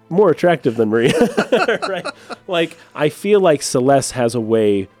 you're more attractive than Maria. Right? Like, I feel like Celes has a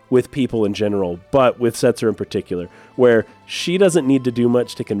way with people in general, but with Setzer in particular, where she doesn't need to do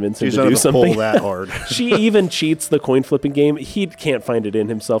much to convince him to do something. Pull that hard. She even cheats the coin flipping game. He can't find it in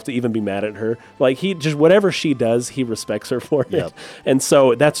himself to even be mad at her. Like, he just, whatever she does, he respects her for it. And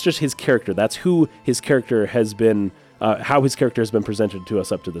so that's just his character. That's who his character has been, how his character has been presented to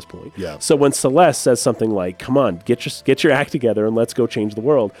us up to this point. Yeah. So when Celes says something like, come on, get your act together and let's go change the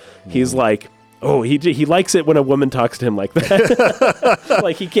world, he's like, oh, he likes it when a woman talks to him like that.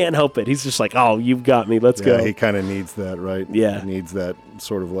 Like, he can't help it. He's just like, oh, you've got me. Let's go. He kind of needs that, right? Yeah. He needs that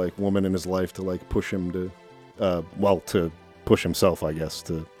sort of like woman in his life to like push him to, to push himself, I guess,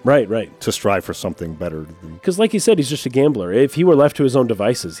 to right. strive for something better. Because like you said, he's just a gambler. If he were left to his own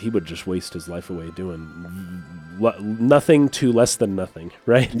devices, he would just waste his life away doing nothing to less than nothing,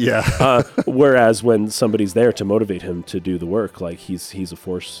 right? Yeah. Whereas when somebody's there to motivate him to do the work, like he's a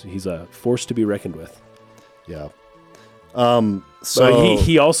force to be reckoned with. Yeah. So but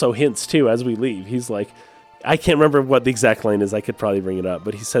he also hints too as we leave. He's like, I can't remember what the exact line is. I could probably bring it up,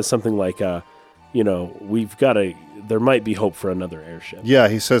 but he says something like, there might be hope for another airship. Yeah,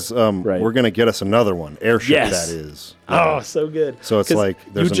 he says, we're going to get us another one. Airship, yes. that is. Yeah. Oh, so good. So it's like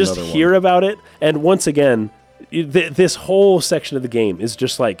there's you just another hear one. about it, and once again, this whole section of the game is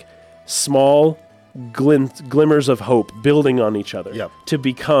just like small glimmers of hope building on each other to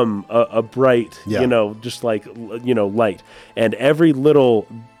become a bright, light. And every little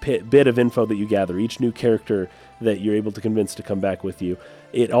bit of info that you gather, each new character that you're able to convince to come back with you,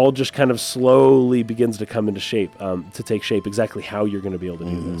 it all just kind of slowly begins to come into shape, to take shape exactly how you're going to be able to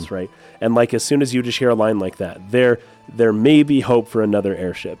do this, right? And like as soon as you just hear a line like that, there may be hope for another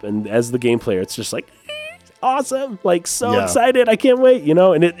airship. And as the game player, it's just like, awesome, like so excited, I can't wait,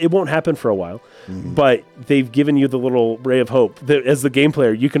 and it won't happen for a while. But they've given you the little ray of hope that as the game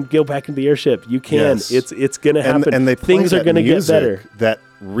player, you can go back into the airship. You can. Yes. It's going to happen. And things are going to get better. That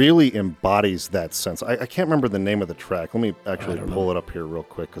really embodies that sense. I can't remember the name of the track. Let me actually pull it up here real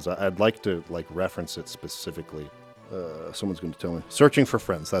quick because I'd like to reference it specifically. Someone's going to tell me. Searching for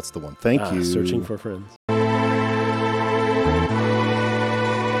Friends. That's the one. Thank you. Searching for Friends.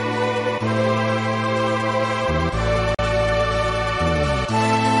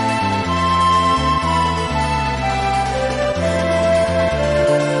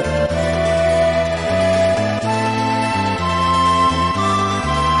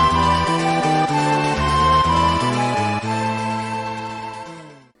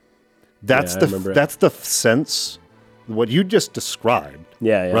 That's the sense. What you just described,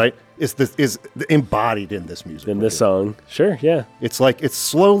 right, is embodied in this music, in this song. Sure, yeah. It's like it's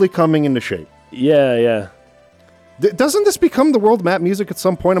slowly coming into shape. Yeah. Doesn't this become the world map music at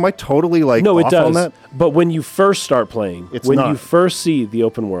some point? Am I totally no, off it does. on that? But when you first start playing, you first see the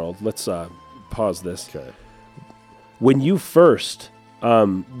open world, let's pause this. Okay. When you first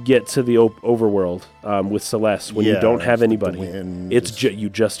get to the overworld with Celes, when you don't have anybody, you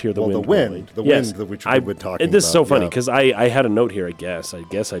just hear the wind. The wind, which we've been talking about. This is so funny because I had a note here. I guess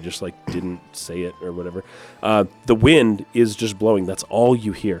I just didn't say it or whatever. The wind is just blowing. That's all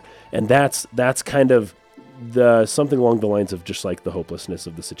you hear, and that's kind of something along the lines of just like the hopelessness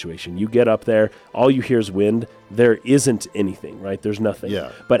of the situation. You get up there, all you hear is wind. There isn't anything, right? There's nothing.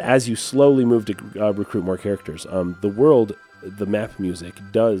 Yeah. But as you slowly move to recruit more characters, the world. The map music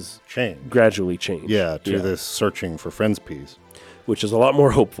does gradually change. Yeah, to this Searching for Friends piece. Which is a lot more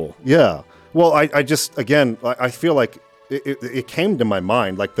hopeful. Yeah. Well, I just, again, I feel like it came to my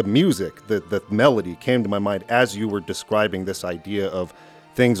mind, like the music, the melody came to my mind as you were describing this idea of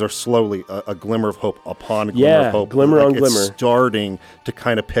things are slowly a glimmer of hope upon a glimmer of hope. Glimmer on glimmer. It's starting to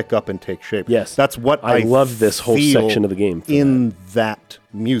kind of pick up and take shape. Yes. That's what I love this whole section of the game. In that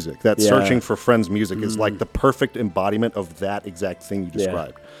music, that Searching for Friends music is like the perfect embodiment of that exact thing you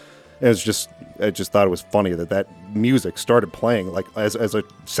described. And I just thought it was funny that music started playing like as a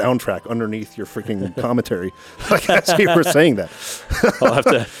soundtrack underneath your freaking commentary, like as you were saying that. I'll have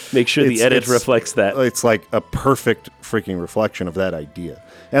to make sure the edit reflects that. It's like a perfect freaking reflection of that idea,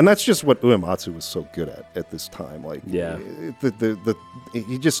 and that's just what Uematsu was so good at this time. Like,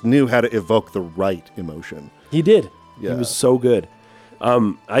 he just knew how to evoke the right emotion. He did. Yeah. He was so good.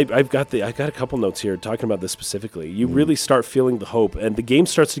 I've got a couple notes here talking about this specifically. You really start feeling the hope, and the game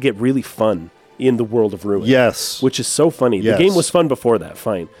starts to get really fun in the world of Ruin. Yes, which is so funny. Yes. The game was fun before that,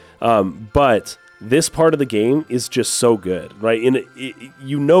 fine, but this part of the game is just so good, right? And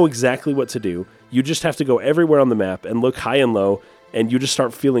you know exactly what to do. You just have to go everywhere on the map and look high and low, and you just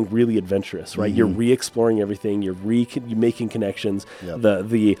start feeling really adventurous, right? Mm-hmm. You're re-exploring everything. You're making connections. Yep.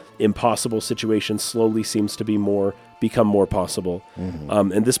 The impossible situation slowly seems to become more possible.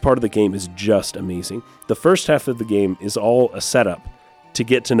 Mm-hmm. And this part of the game is just amazing. The first half of the game is all a setup to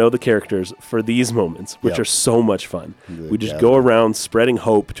get to know the characters for these moments, which are so much fun. We just go around spreading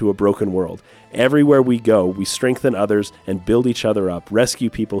hope to a broken world. Everywhere we go, we strengthen others and build each other up, rescue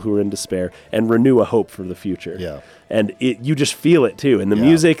people who are in despair, and renew a hope for the future. Yeah. And you just feel it too. And the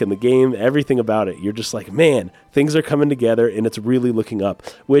music and the game, everything about it, you're just like, man, things are coming together and it's really looking up,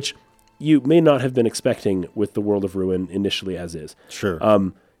 which you may not have been expecting with the world of Ruin initially as is.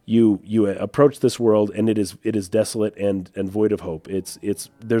 Sure. You approach this world and it is desolate and void of hope.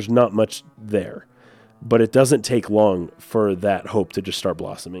 There's not much there. but it doesn't take long for that hope to just start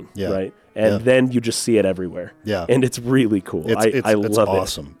blossoming, right? And then you just see it everywhere. Yeah. And it's really cool. I love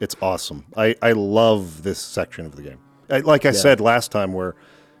awesome. It's awesome. I love this section of the game. Like I said last time, where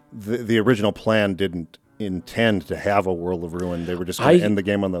the original plan didn't intend to have a World of Ruin. They were just going to end the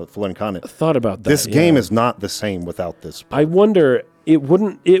game on the Forbidden Continent. Thought about that. This game is not the same without this. I wonder, it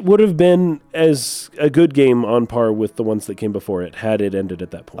would have been as a good game on par with the ones that came before it had it ended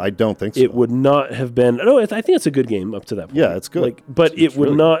at that point. I don't think so. It would not have been. No, I think it's a good game up to that point. Yeah, it's good. But it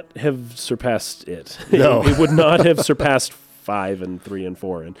would not have surpassed it. No. It would not have surpassed 5 and 3 and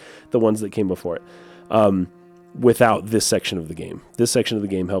 4 and the ones that came before it. Without this section of the game. This section of the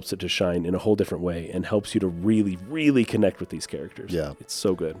game helps it to shine in a whole different way and helps you to really, really connect with these characters. Yeah. It's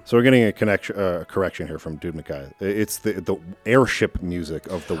so good. So we're getting a correction here from Dude Mackay. It's the airship music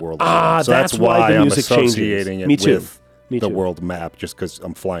of the world. So that's why the I'm music associating changes. it with the world map, just because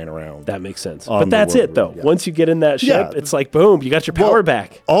I'm flying around. That makes sense. But that's it, though. Yeah. Once you get in that ship, it's like, boom, you got your power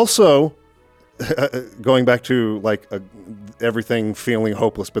back. Also, going back to everything feeling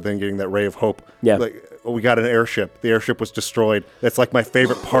hopeless, but then getting that ray of hope. Yeah. We got an airship. The airship was destroyed. That's like my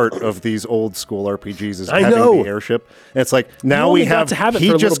favorite part of these old school RPGs is having the airship. And it's like, now we have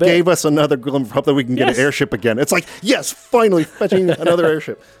he just gave us another glimmer of hope that we can get an airship again. It's like, yes, finally fetching another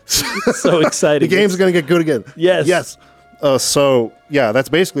airship. So exciting. The game's going to get good again. Yes. Yes. So, yeah, that's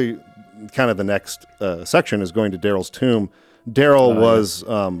basically kind of the next section is going to Daryl's tomb. Daryl was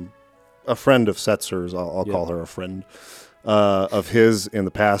a friend of Setzer's. I'll call her a friend of his in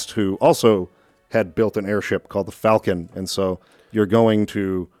the past, who also had built an airship called the Falcon. And so you're going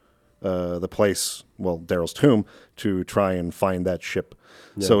to the place, Daryl's tomb, to try and find that ship.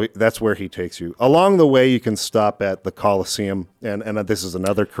 Yeah. So that's where he takes you. Along the way, you can stop at the Colosseum. And this is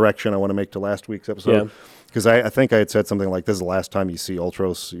another correction I want to make to last week's episode. Because I think I had said something like, this is the last time you see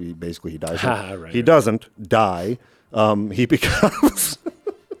Ultros. He dies. He doesn't die. He becomes...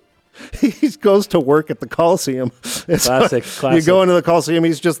 He goes to work at the Coliseum. Classic. You go into the Coliseum,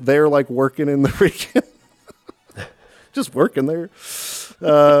 he's just there working in the freaking... just working there.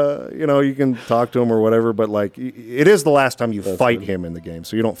 You can talk to him or whatever, but it is the last time you fight him in the game,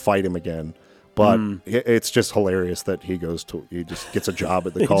 so you don't fight him again. But it's just hilarious that he just gets a job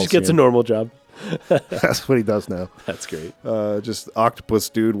at the Coliseum. He just gets a normal job. That's what he does now. That's great. Just octopus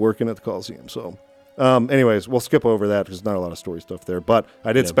dude working at the Coliseum, so... anyways, we'll skip over that because there's not a lot of story stuff there. But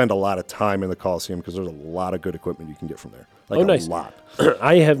I did spend a lot of time in the Coliseum because there's a lot of good equipment you can get from there. Nice. A lot.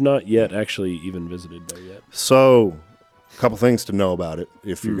 I have not yet actually even visited there yet. So, a couple things to know about it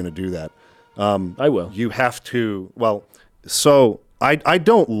if you're going to do that. I will. You have to, I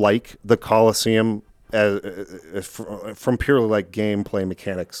don't like the Coliseum from purely gameplay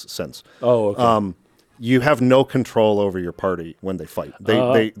mechanics sense. Oh, okay. You have no control over your party when they fight.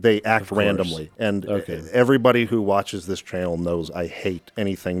 They act randomly. And everybody who watches this channel knows I hate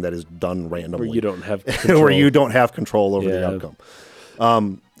anything that is done randomly. Where you don't have control. Where you don't have control over the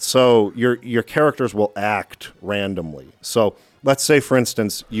outcome. So your characters will act randomly. So let's say, for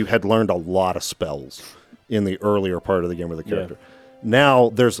instance, you had learned a lot of spells in the earlier part of the game with the character. Now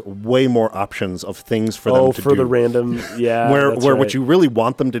there's way more options of things for them to do. The random, where what you really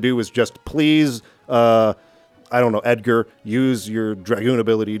want them to do is just please, I don't know, Edgar, use your Dragoon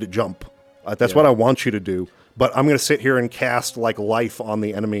ability to jump. That's what I want you to do. But I'm going to sit here and cast life on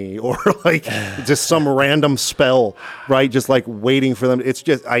the enemy or just some random spell, right? Just waiting for them. It's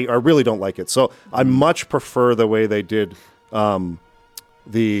just, I really don't like it. So I much prefer the way they did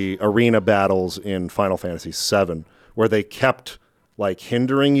the arena battles in Final Fantasy VII, where they kept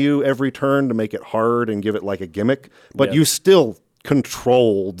hindering you every turn to make it hard and give it a gimmick, but you still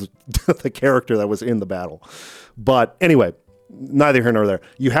controlled the character that was in the battle. But anyway, neither here nor there.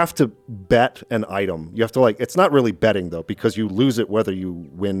 You have to bet an item. You have to it's not really betting though, because you lose it whether you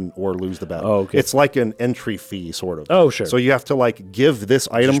win or lose the battle. Oh, okay. It's like an entry fee sort of. Oh, sure. So you have to give this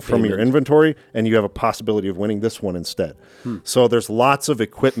item from your inventory, and you have a possibility of winning this one instead. So there's lots of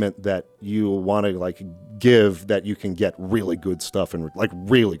equipment that you want to give that you can get really good stuff and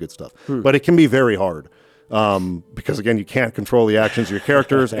really good stuff. But it can be very hard. Because again, you can't control the actions of your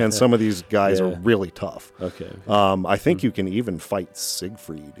characters, and some of these guys are really tough. Okay. I think you can even fight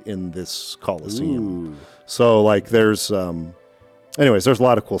Siegfried in this Colosseum. Ooh. So there's, anyways, there's a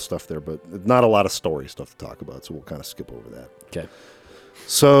lot of cool stuff there, but not a lot of story stuff to talk about. So we'll kind of skip over that. Okay.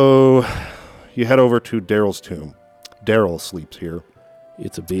 So you head over to Daryl's tomb. Daryl sleeps here.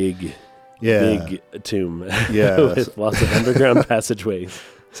 It's a big tomb. With lots of underground passageways.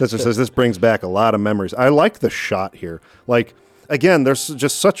 Setzer says this brings back a lot of memories. I like the shot here. again, there's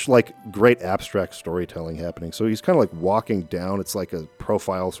just such like great abstract storytelling happening. So he's kind of like walking down. It's like a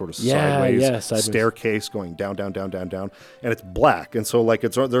profile sort of sideways staircase going down, down, down, down, down, and it's black. And so like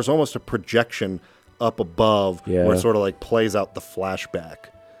there's almost a projection up above where it sort of like plays out the flashback.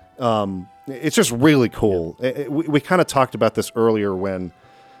 It's just really cool. We kind of talked about this earlier when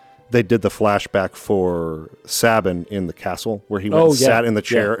they did the flashback for Sabin in the castle, where he went and sat in the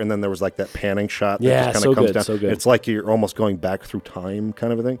chair, and then there was like that panning shot that just kind of comes down. So good. It's like you're almost going back through time,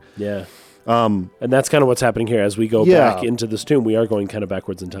 kind of a thing. Yeah. And that's kind of what's happening here. As we go back into this tomb, we are going kind of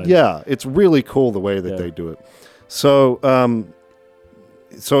backwards in time. Yeah, it's really cool the way that they do it. So,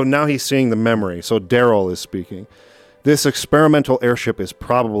 so now he's seeing the memory. So Daryl is speaking. This experimental airship is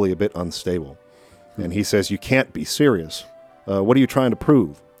probably a bit unstable. And he says, you can't be serious. What are you trying to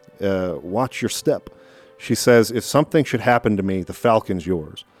prove? Watch your step. She says, if something should happen to me, the Falcon's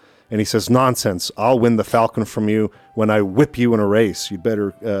yours. And he says, nonsense. I'll win the Falcon from you when I whip you in a race. You'd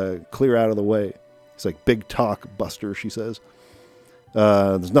better clear out of the way. It's like, big talk, Buster, she says.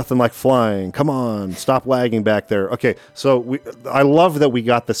 There's nothing like flying. Come on, stop lagging back there. Okay, so I love that we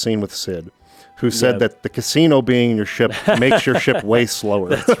got the scene with Sid, who said that the casino being in your ship makes your ship way slower.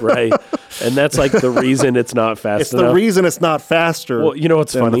 That's right. And that's like the reason it's not fast enough. It's the reason it's not faster. Well, you know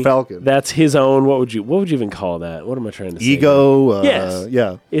what's funny? The Falcon. That's his own, what would you even call that? What am I trying to say? Ego. Yes.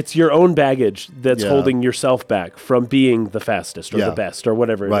 Yeah. It's your own baggage that's holding yourself back from being the fastest or the best or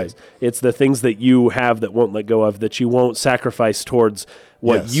whatever it is. It's the things that you have that won't let go of, that you won't sacrifice towards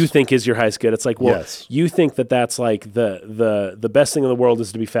what you think is your highest good. It's like, well, you think that that's like the best thing in the world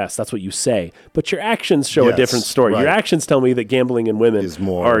is to be fast. That's what you say. But your actions show a different story. Your actions tell me that gambling and women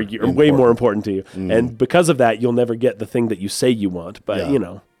are way more important to you. And because of that, you'll never get the thing that you say you want. But, you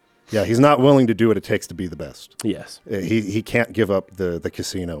know. Yeah, he's not willing to do what it takes to be the best. Yes. He can't give up the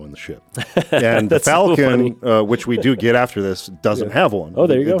casino and the ship. And the Falcon, which we do get after this, doesn't have one. Oh,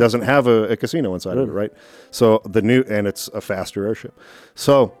 there you go. It doesn't have a casino inside of it, right? So and it's a faster airship.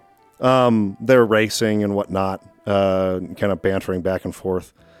 So they're racing and whatnot, kind of bantering back and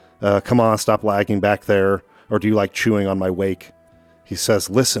forth. Come on, stop lagging back there. Or do you like chewing on my wake? He says,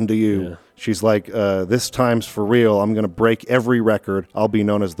 listen to you. Yeah. She's like, this time's for real. I'm going to break every record. I'll be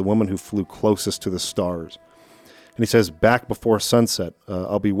known as the woman who flew closest to the stars. And he says, back before sunset,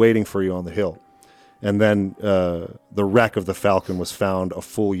 I'll be waiting for you on the hill. And then the wreck of the Falcon was found a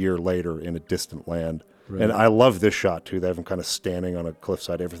full year later in a distant land. Right. And I love this shot, too. They have him kind of standing on a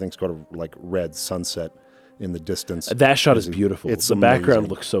cliffside. Everything's got a like red sunset in the distance. That shot is beautiful. The background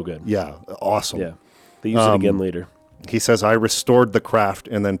looks so good. Yeah, awesome. Yeah, they use it again later. He says, I restored the craft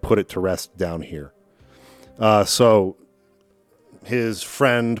and then put it to rest down here. So his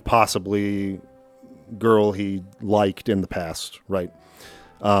friend, possibly girl he liked in the past, right,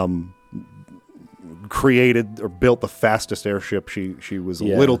 created or built the fastest airship. She was a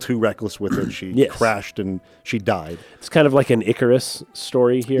little too reckless with it. She crashed and she died. It's kind of like an Icarus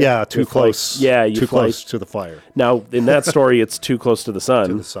story here. Yeah, too close. Too close to the fire. Now, in that story, it's too close to the sun.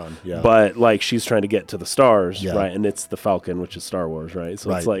 To the sun, yeah. But like she's trying to get to the stars, right? And it's the Falcon, which is Star Wars, right?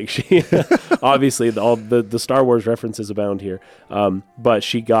 So it's like she obviously all the Star Wars references abound here. But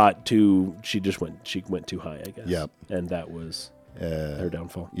she went too high, I guess. Yep. And that was her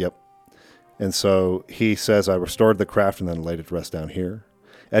downfall. Yep. And so he says, I restored the craft and then laid it to rest down here.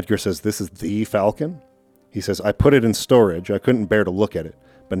 Edgar says, this is the Falcon? He says, I put it in storage. I couldn't bear to look at it,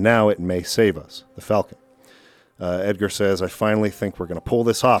 but now it may save us, the Falcon. Edgar says, I finally think we're going to pull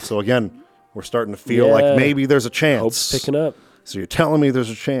this off. So again, we're starting to feel like maybe there's a chance. Hope's picking up. So you're telling me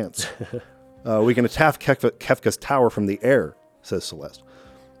there's a chance. We can attack Kefka's tower from the air, says Celes.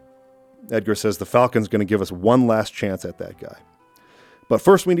 Edgar says, the Falcon's going to give us one last chance at that guy. But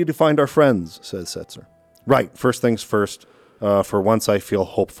first we need to find our friends, says Setzer. Right, first things first. For once I feel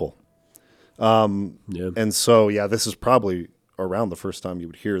hopeful. And so, this is probably around the first time you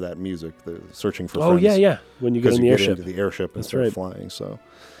would hear that music, the searching for friends. Oh, yeah. When you get in the airship. Into the airship and start flying. So,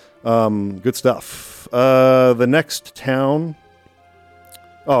 good stuff. The next town.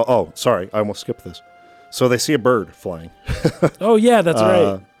 Sorry, I almost skipped this. So they see a bird flying. Oh, yeah, that's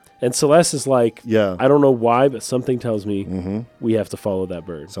right. And Celes is like, yeah. I don't know why, but something tells me we have to follow that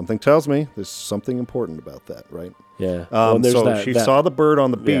bird. Something tells me there's something important about that, right? Yeah. She saw the bird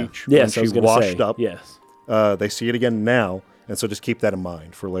on the beach when she washed up. Yes. They see it again now, and so just keep that in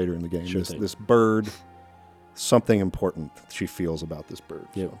mind for later in the game. This bird, something important she feels about this bird.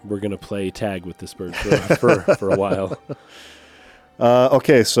 Yeah, we're going to play tag with this bird for a while.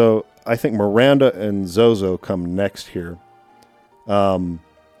 Okay, so I think Miranda and Zozo come next here.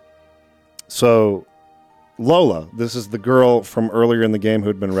 So Lola, this is the girl from earlier in the game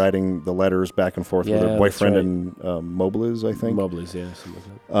who'd been writing the letters back and forth with her boyfriend in Mobliz, I think. Mobliz, yeah, something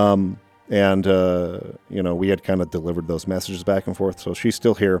like that. And we had kind of delivered those messages back and forth, so she's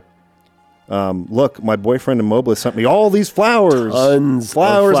still here. Look, my boyfriend in Mobliz sent me all these flowers. Tons of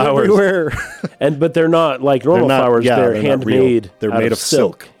flowers everywhere. But they're not like normal flowers. They're handmade. They're made of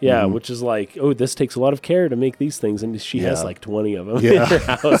silk. Yeah, which is like, this takes a lot of care to make these things. And she has like 20 of them in her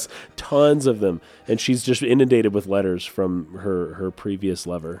house. Tons of them. And she's just inundated with letters from her previous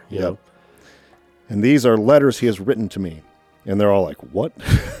lover. You know? And these are letters he has written to me. And they're all like, what?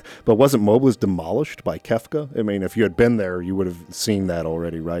 But wasn't Mobliz demolished by Kefka? I mean, if you had been there, you would have seen that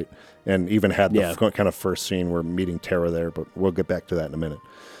already, right? And even had the kind of first scene where meeting Tara there, but we'll get back to that in a minute.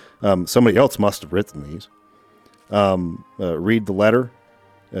 Somebody else must have written these. Read the letter,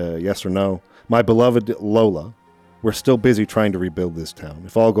 yes or no. My beloved Lola, we're still busy trying to rebuild this town.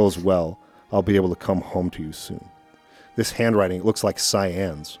 If all goes well, I'll be able to come home to you soon. This handwriting, it looks like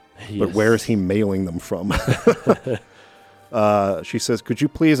Cyan's, but where is he mailing them from? She says, could you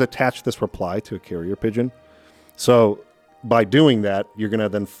please attach this reply to a carrier pigeon? So by doing that, you're going to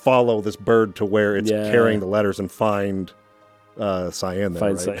then follow this bird to where it's carrying the letters and find Cyan there,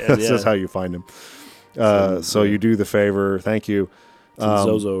 right? Cyan, This is how you find him. So you do the favor. Thank you. It's in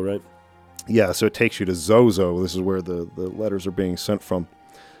Zozo, right? Yeah, so it takes you to Zozo. This is where the letters are being sent from.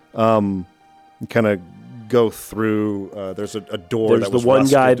 You kind of go through. There's a door. There's the one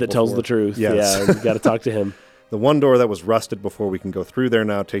guy that tells the truth. Yes. Yeah, you got to talk to him. The one door that was rusted before we can go through there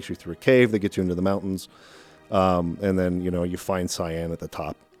now takes you through a cave that gets you into the mountains. And then, you find Cyan at the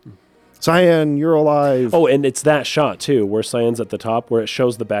top. Cyan, you're alive. Oh, and it's that shot, too, where Cyan's at the top, where it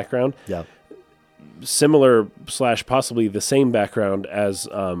shows the background. Yeah. Similar / possibly the same background as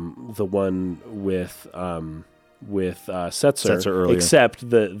the one with Setzer earlier. Except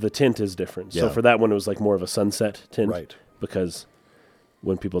the tint is different. Yeah. So for that one, it was like more of a sunset tint. Right. Because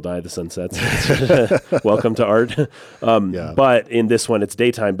when people die, the sun sets. Welcome to art. But in this one, it's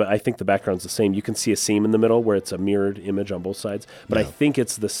daytime, but I think the background's the same. You can see a seam in the middle where it's a mirrored image on both sides, but I think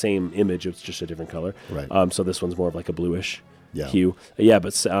it's the same image. It's just a different color. Right. So this one's more of like a bluish hue. Yeah,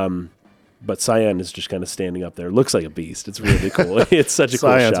 but Cyan is just kind of standing up there. Looks like a beast. It's really cool. It's such a cool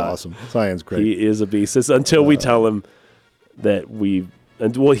shot. Cyan's awesome. Cyan's great. He is a beast. It's until we tell him that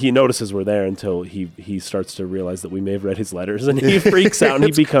he notices we're there until he starts to realize that we may have read his letters, and he freaks out and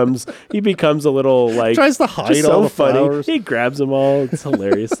he becomes a little like tries to hide just all so the funny. flowers. He grabs them all. It's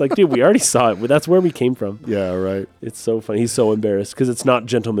hilarious. Like, dude, we already saw it. That's where we came from. Yeah, right. It's so funny. He's so embarrassed because it's not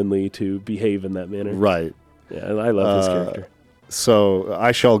gentlemanly to behave in that manner. Right. Yeah, and I love his character. So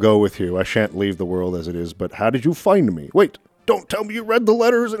I shall go with you. I shan't leave the world as it is. But how did you find me? Wait. Don't tell me you read the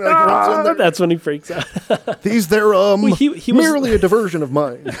letters and runs in there. That's when he freaks out. These they're he merely a diversion of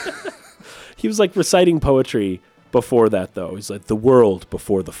mine. He was like reciting poetry before that, though. He's like, the world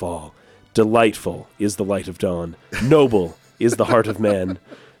before the fall. Delightful is the light of dawn. Noble is the heart of man.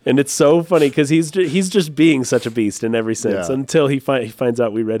 And it's so funny because he's just being such a beast in every sense until he finds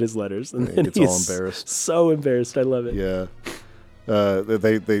out we read his letters. And then he's all embarrassed. So embarrassed. I love it. Yeah.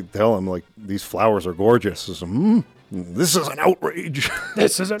 They tell him, like, these flowers are gorgeous. This is an outrage.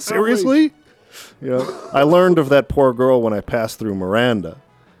 This is an seriously? Yeah. I learned of that poor girl when I passed through Miranda.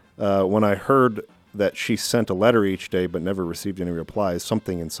 When I heard that she sent a letter each day but never received any replies,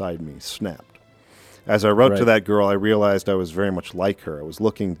 something inside me snapped. As I wrote to that girl, I realized I was very much like her. I was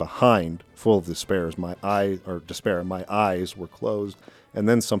looking behind, full of despair. My eyes were closed, and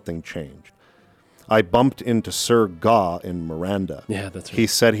then something changed. I bumped into Sir Gaw in Miranda. Yeah, that's right. He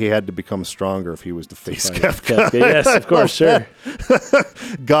said he had to become stronger if he was to face Kefka. Yes, of course, sure.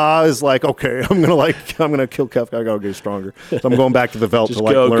 Gaw is like, okay, I'm gonna kill Kefka. I gotta get stronger. So I'm going back to the Veld to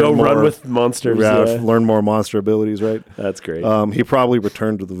learn more. Go run with monsters. Learn more monster abilities. Right. That's great. He probably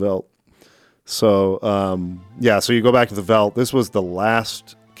returned to the Veld. So so you go back to the Veld. This was the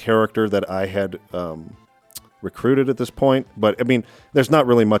last character that I had recruited at this point, but I mean, there's not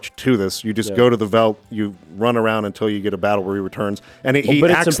really much to this. You just go to the Veld, you run around until you get a battle where he returns, and he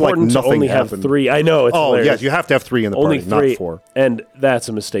acts like nothing to only happened. Have 3. I know. It's hilarious. Yes, you have to have 3 in the only party, 3, not 4. And that's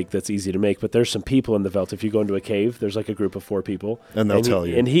a mistake that's easy to make. But there's some people in the Veld. If you go into a cave, there's like a group of 4 people, and they'll tell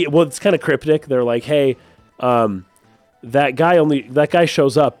you. And it's kind of cryptic. They're like, hey. That guy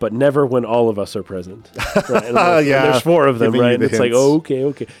shows up, but never when all of us are present. Right? And there's 4 of them, right? And it's like,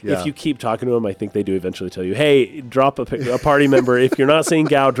 okay. Yeah. If you keep talking to them, I think they do eventually tell you, hey, drop a party member. If you're not seeing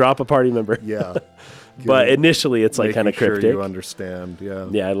Gao, drop a party member. Yeah. But initially, it's like kind of cryptic. Sure you understand, yeah.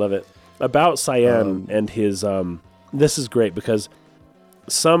 Yeah, I love it. About Cyan and his, this is great because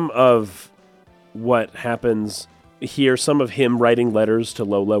some of what happens here, some of him writing letters to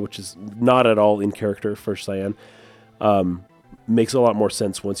Lola, which is not at all in character for Cyan, makes a lot more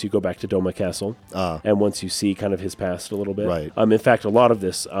sense once you go back to Doma Castle and once you see kind of his past a little bit. Right. In fact, a lot of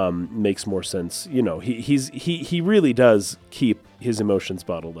this makes more sense. You know, he really does keep his emotions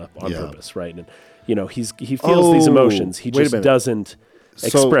bottled up on purpose, right? And you know, he feels these emotions. He just doesn't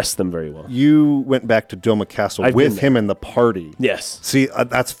express them very well. You went back to Doma Castle with him in the party. Yes. See,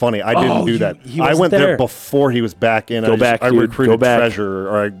 that's funny. I didn't do that. I went there before he was back in. I recruited treasure,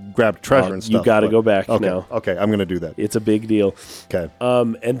 or I grabbed treasure and stuff. You got to go back now. Okay, I'm going to do that. It's a big deal. Okay.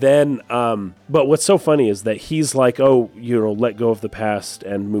 And then, but what's so funny is that he's like, oh, you know, let go of the past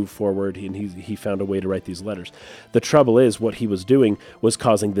and move forward. And he found a way to write these letters. The trouble is, what he was doing was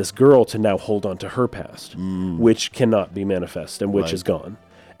causing this girl to now hold on to her past, which cannot be manifest and which is gone.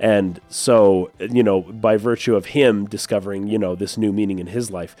 And so, you know, by virtue of him discovering, you know, this new meaning in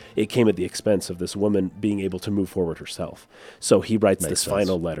his life, it came at the expense of this woman being able to move forward herself. So he writes this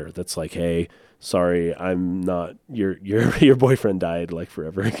final letter that's like, hey, sorry, I'm not, your boyfriend died like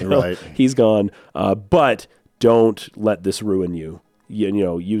forever ago. Right. He's gone. But don't let this ruin you. You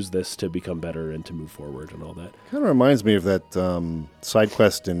know, use this to become better and to move forward and all that. Kind of reminds me of that side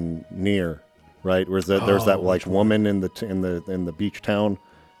quest in Nier, right? Where there's that like woman in the beach town.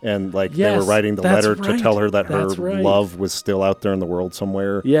 And like they were writing the letter to tell her that her love was still out there in the world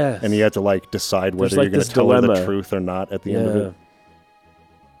somewhere. Yeah. And you had to like decide whether you're going to tell her the truth or not at the end of it.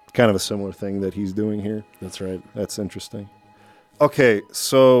 Kind of a similar thing that he's doing here. That's right. That's interesting. Okay,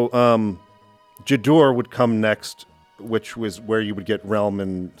 so Jadur would come next, which was where you would get Realm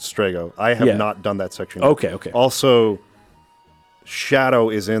and Strago. I have not done that section yet. Okay. Also,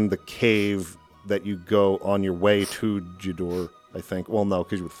 Shadow is in the cave that you go on your way to Jadur, I think. Well, no,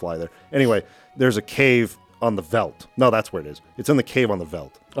 because you would fly there. Anyway, there's a cave on the Veldt. No, that's where it is. It's in the cave on the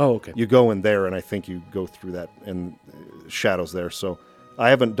Veldt. Oh, okay. You go in there, and I think you go through that, and Shadow's there. So I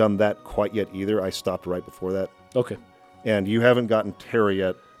haven't done that quite yet either. I stopped right before that. Okay. And you haven't gotten Terra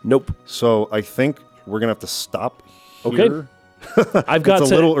yet. Nope. So I think we're going to have to stop Okay. here. I've got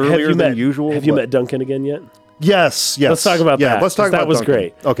it's a little earlier than usual. Have you met Duncan again yet? Yes. Let's talk about that. Let's talk about that. Was Duncan.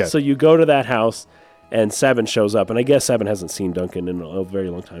 Great. Okay. So you go to that house, and Sabin shows up, and I guess Sabin hasn't seen Duncan in a very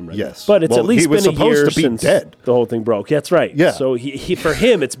long time, right? Yes. But it's at least been a year to be since dead. The whole thing broke. Yeah, that's right. Yeah. So he for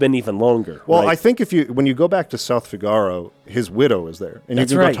him, it's been even longer. Well, right? I think when you go back to South Figaro, his widow is there, and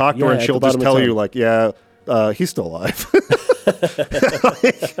that's you can right. go talk to her, and she'll just tell you like, he's still alive.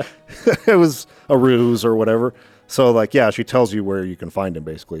 It was a ruse or whatever. So like, she tells you where you can find him.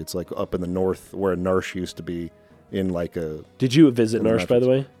 Basically, it's like up in the north where Narsh used to be. In like a. Did you visit Narsh, by the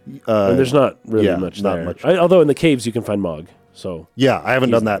way? There's not really much not there. Much. Although in the caves you can find Mog. So I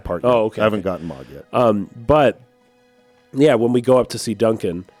haven't done that part yet. Oh, okay. I haven't gotten Mog yet. But when we go up to see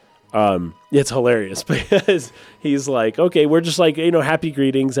Duncan, it's hilarious because he's like, okay, we're just like, happy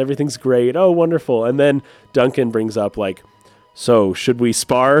greetings, everything's great, oh, wonderful, and then Duncan brings up like, so should we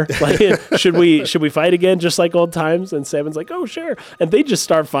spar? Like, should we fight again, just like old times? And Sabin's like, oh, sure. And they just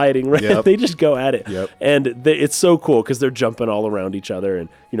start fighting, right? Yep. They just go at it. Yep. And it's so cool because they're jumping all around each other and,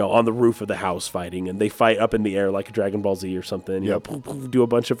 on the roof of the house fighting. And they fight up in the air like a Dragon Ball Z or something. Yep. Do a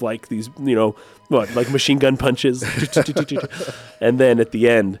bunch of like these, like machine gun punches. And then at the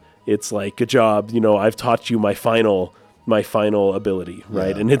end, it's like, good job. I've taught you my final ability,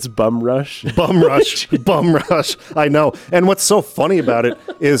 right? And it's Bum Rush. Bum Rush. Bum Rush. I know. And what's so funny about it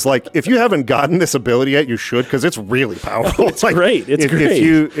is like, if you haven't gotten this ability yet, you should, because it's really powerful. It's like, great. It's great.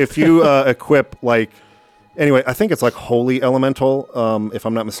 If you equip like, anyway, I think it's like Holy Elemental, if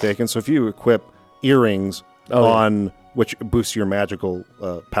I'm not mistaken. So if you equip earrings which boosts your magical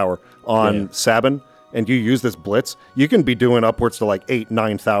power on Sabin, and you use this blitz, you can be doing upwards to like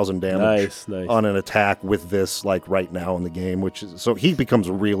 8,000-9,000 damage on an attack with this like right now in the game, which is so he becomes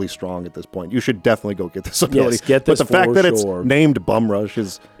really strong at this point. You should definitely go get this ability. Yes, get this. But the fact that it's named Bum Rush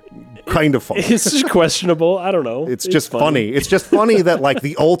is kind of funny. It's just questionable. I don't know. It's just funny. It's just funny that like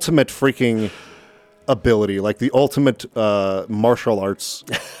the ultimate freaking ability, like the ultimate martial arts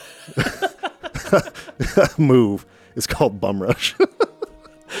move is called Bum Rush.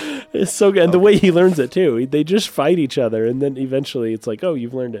 It's so good. And the way he learns it, too. They just fight each other, and then eventually it's like, oh,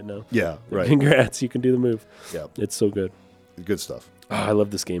 you've learned it now. Yeah, right. Congrats, you can do the move. Yeah. It's so good. Good stuff. Oh, I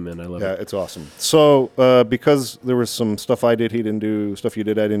love this game, man. I love it. Yeah, it's awesome. So, because there was some stuff I did, he didn't do, stuff you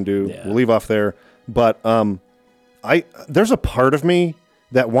did, I didn't do, we'll leave off there. But there's a part of me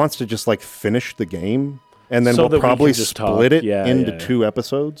that wants to just, like, finish the game, and then we'll probably split it into 2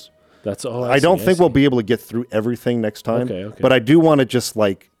 episodes. That's I don't think we'll be able to get through everything next time. Okay. But I do want to just,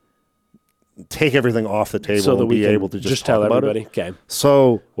 like, take everything off the table so that and we be can able to just tell talk about everybody. it. Okay.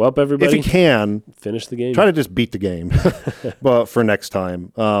 So, well, everybody, if you can, finish the game. Try to just beat the game, but for next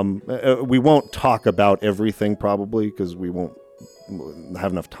time, we won't talk about everything probably because we won't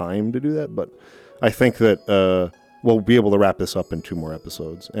have enough time to do that. But I think that we'll be able to wrap this up in 2 more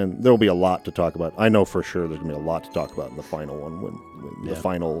episodes, and there'll be a lot to talk about. I know for sure there's gonna be a lot to talk about in the final one when the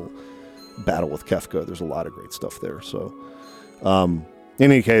final battle with Kefka. There's a lot of great stuff there. So, in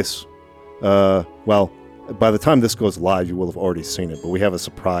any case, well, by the time this goes live, you will have already seen it. But we have a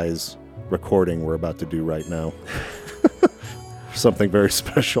surprise recording we're about to do right now. Something very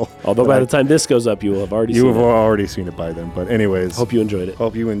special. Although by the time this goes up, you will have already seen it. You have already seen it by then. But anyways. Hope you enjoyed it.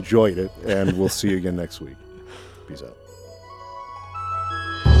 Hope you enjoyed it. And we'll see you again next week. Peace out.